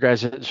sign your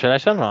guys? Should I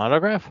sign an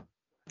autograph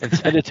and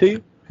send it to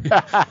you?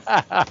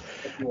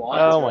 If you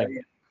want Oh to, my.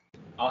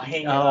 I'll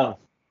hang it up.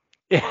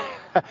 Yeah.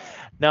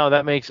 No,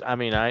 that makes. I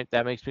mean,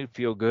 that makes me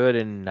feel good,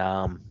 and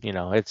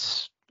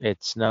it's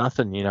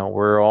nothing.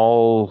 We're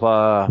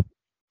all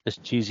as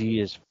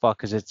cheesy as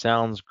fuck as it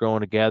sounds, growing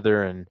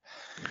together, and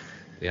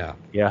Yeah,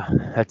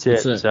 that's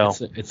it. it's I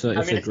mean,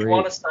 a if you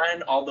want great to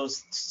sign all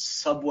those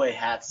Subway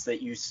hats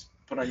that you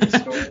put on your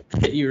story,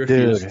 that you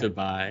refused Dude. to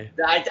buy.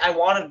 I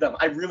wanted them.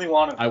 I really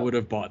wanted them. I would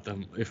have bought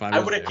them if I I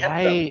was would have there.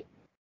 kept them.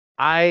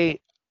 I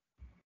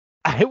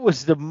it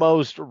was the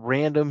most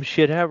random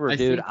shit ever,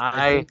 dude.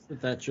 I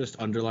think that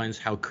just underlines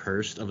how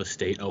cursed of a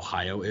state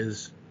Ohio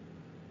is.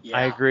 Yeah.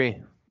 I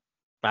agree.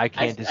 I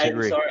can't I'm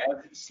disagree. sorry.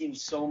 I've seen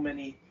so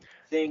many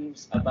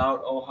things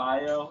about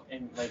Ohio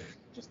and like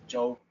just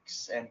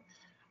jokes, and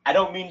I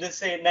don't mean to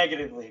say it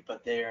negatively,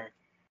 but they're.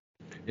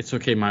 It's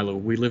okay, Milo.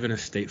 We live in a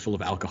state full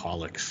of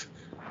alcoholics.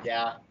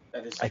 Yeah,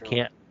 that is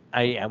true.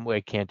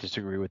 I can't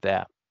disagree with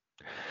that.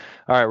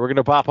 All right, we're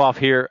gonna pop off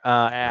here.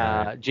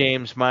 right.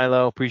 James,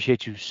 Milo,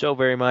 appreciate you so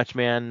very much,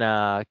 man.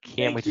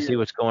 Can't wait to see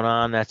what's going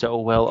on. That's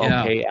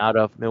okay out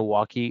of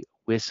Milwaukee,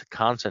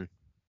 Wisconsin.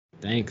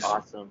 Thanks.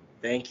 Awesome.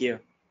 Thank you.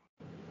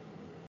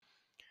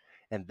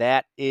 And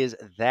that is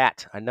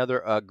that.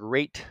 Another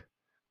great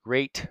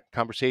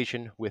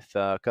conversation with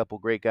a couple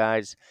great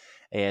guys.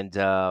 And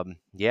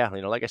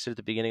like I said at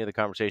the beginning of the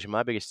conversation,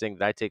 my biggest thing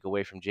that I take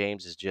away from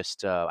James is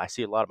just I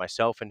see a lot of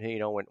myself in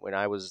him. When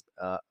I was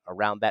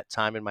around that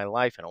time in my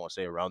life, and I want to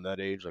say around that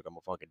age, like I'm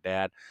a fucking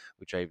dad,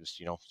 which I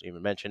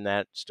even mentioned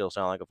that, still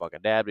sound like a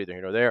fucking dad, but either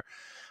here or there.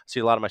 I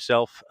see a lot of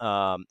myself.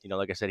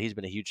 Like I said, he's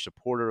been a huge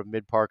supporter of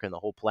Mid Park and the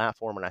whole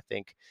platform, and I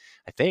think.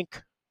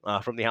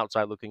 From the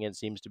outside looking in,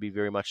 seems to be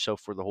very much so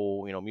for the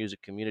whole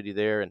music community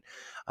there, and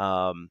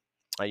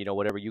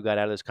whatever you got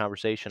out of this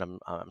conversation,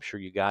 I'm sure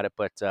you got it.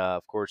 But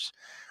of course,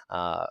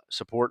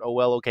 support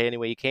OLOK any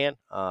way you can.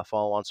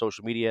 Follow on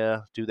social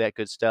media, do that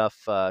good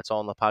stuff. It's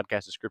all in the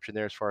podcast description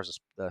there, as far as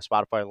the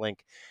Spotify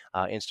link,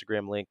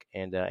 Instagram link,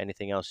 and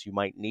anything else you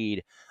might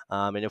need.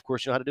 And of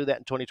course, you know how to do that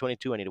in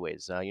 2022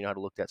 anyways. You know how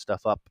to look that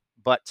stuff up.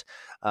 But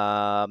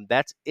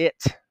that's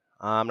it.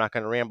 I'm not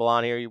going to ramble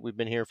on here. We've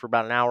been here for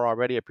about an hour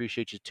already. I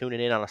appreciate you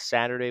tuning in on a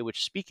Saturday,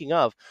 which, speaking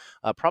of,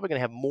 probably going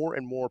to have more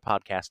and more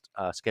podcasts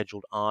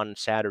scheduled on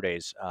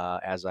Saturdays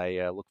as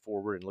I look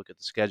forward and look at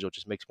the schedule. It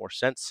just makes more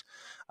sense.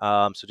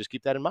 So just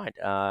keep that in mind.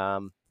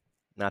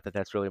 Not that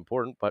that's really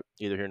important, but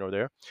either here nor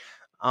there.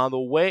 On the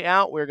way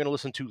out, we're going to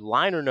listen to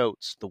Liner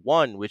Notes, the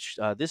one, which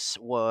this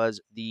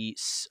was the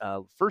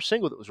first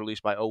single that was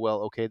released by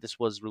OLOK. This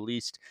was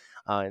released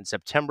in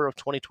September of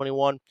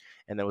 2021,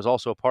 and that was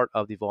also a part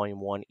of the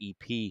Volume 1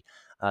 EP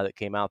that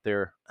came out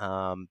there.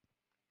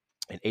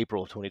 in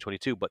April of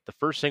 2022. But the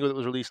first single that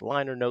was released,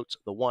 Liner Notes,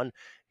 The One,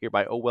 here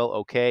by Oh Well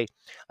Okay.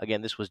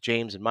 Again, this was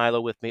James and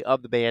Milo with me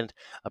of the band.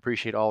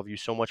 Appreciate all of you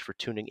so much for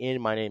tuning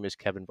in. My name is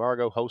Kevin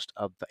Vargo, host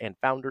of and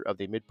founder of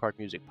the Mid Park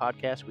Music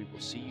Podcast. We will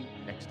see you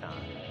next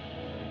time.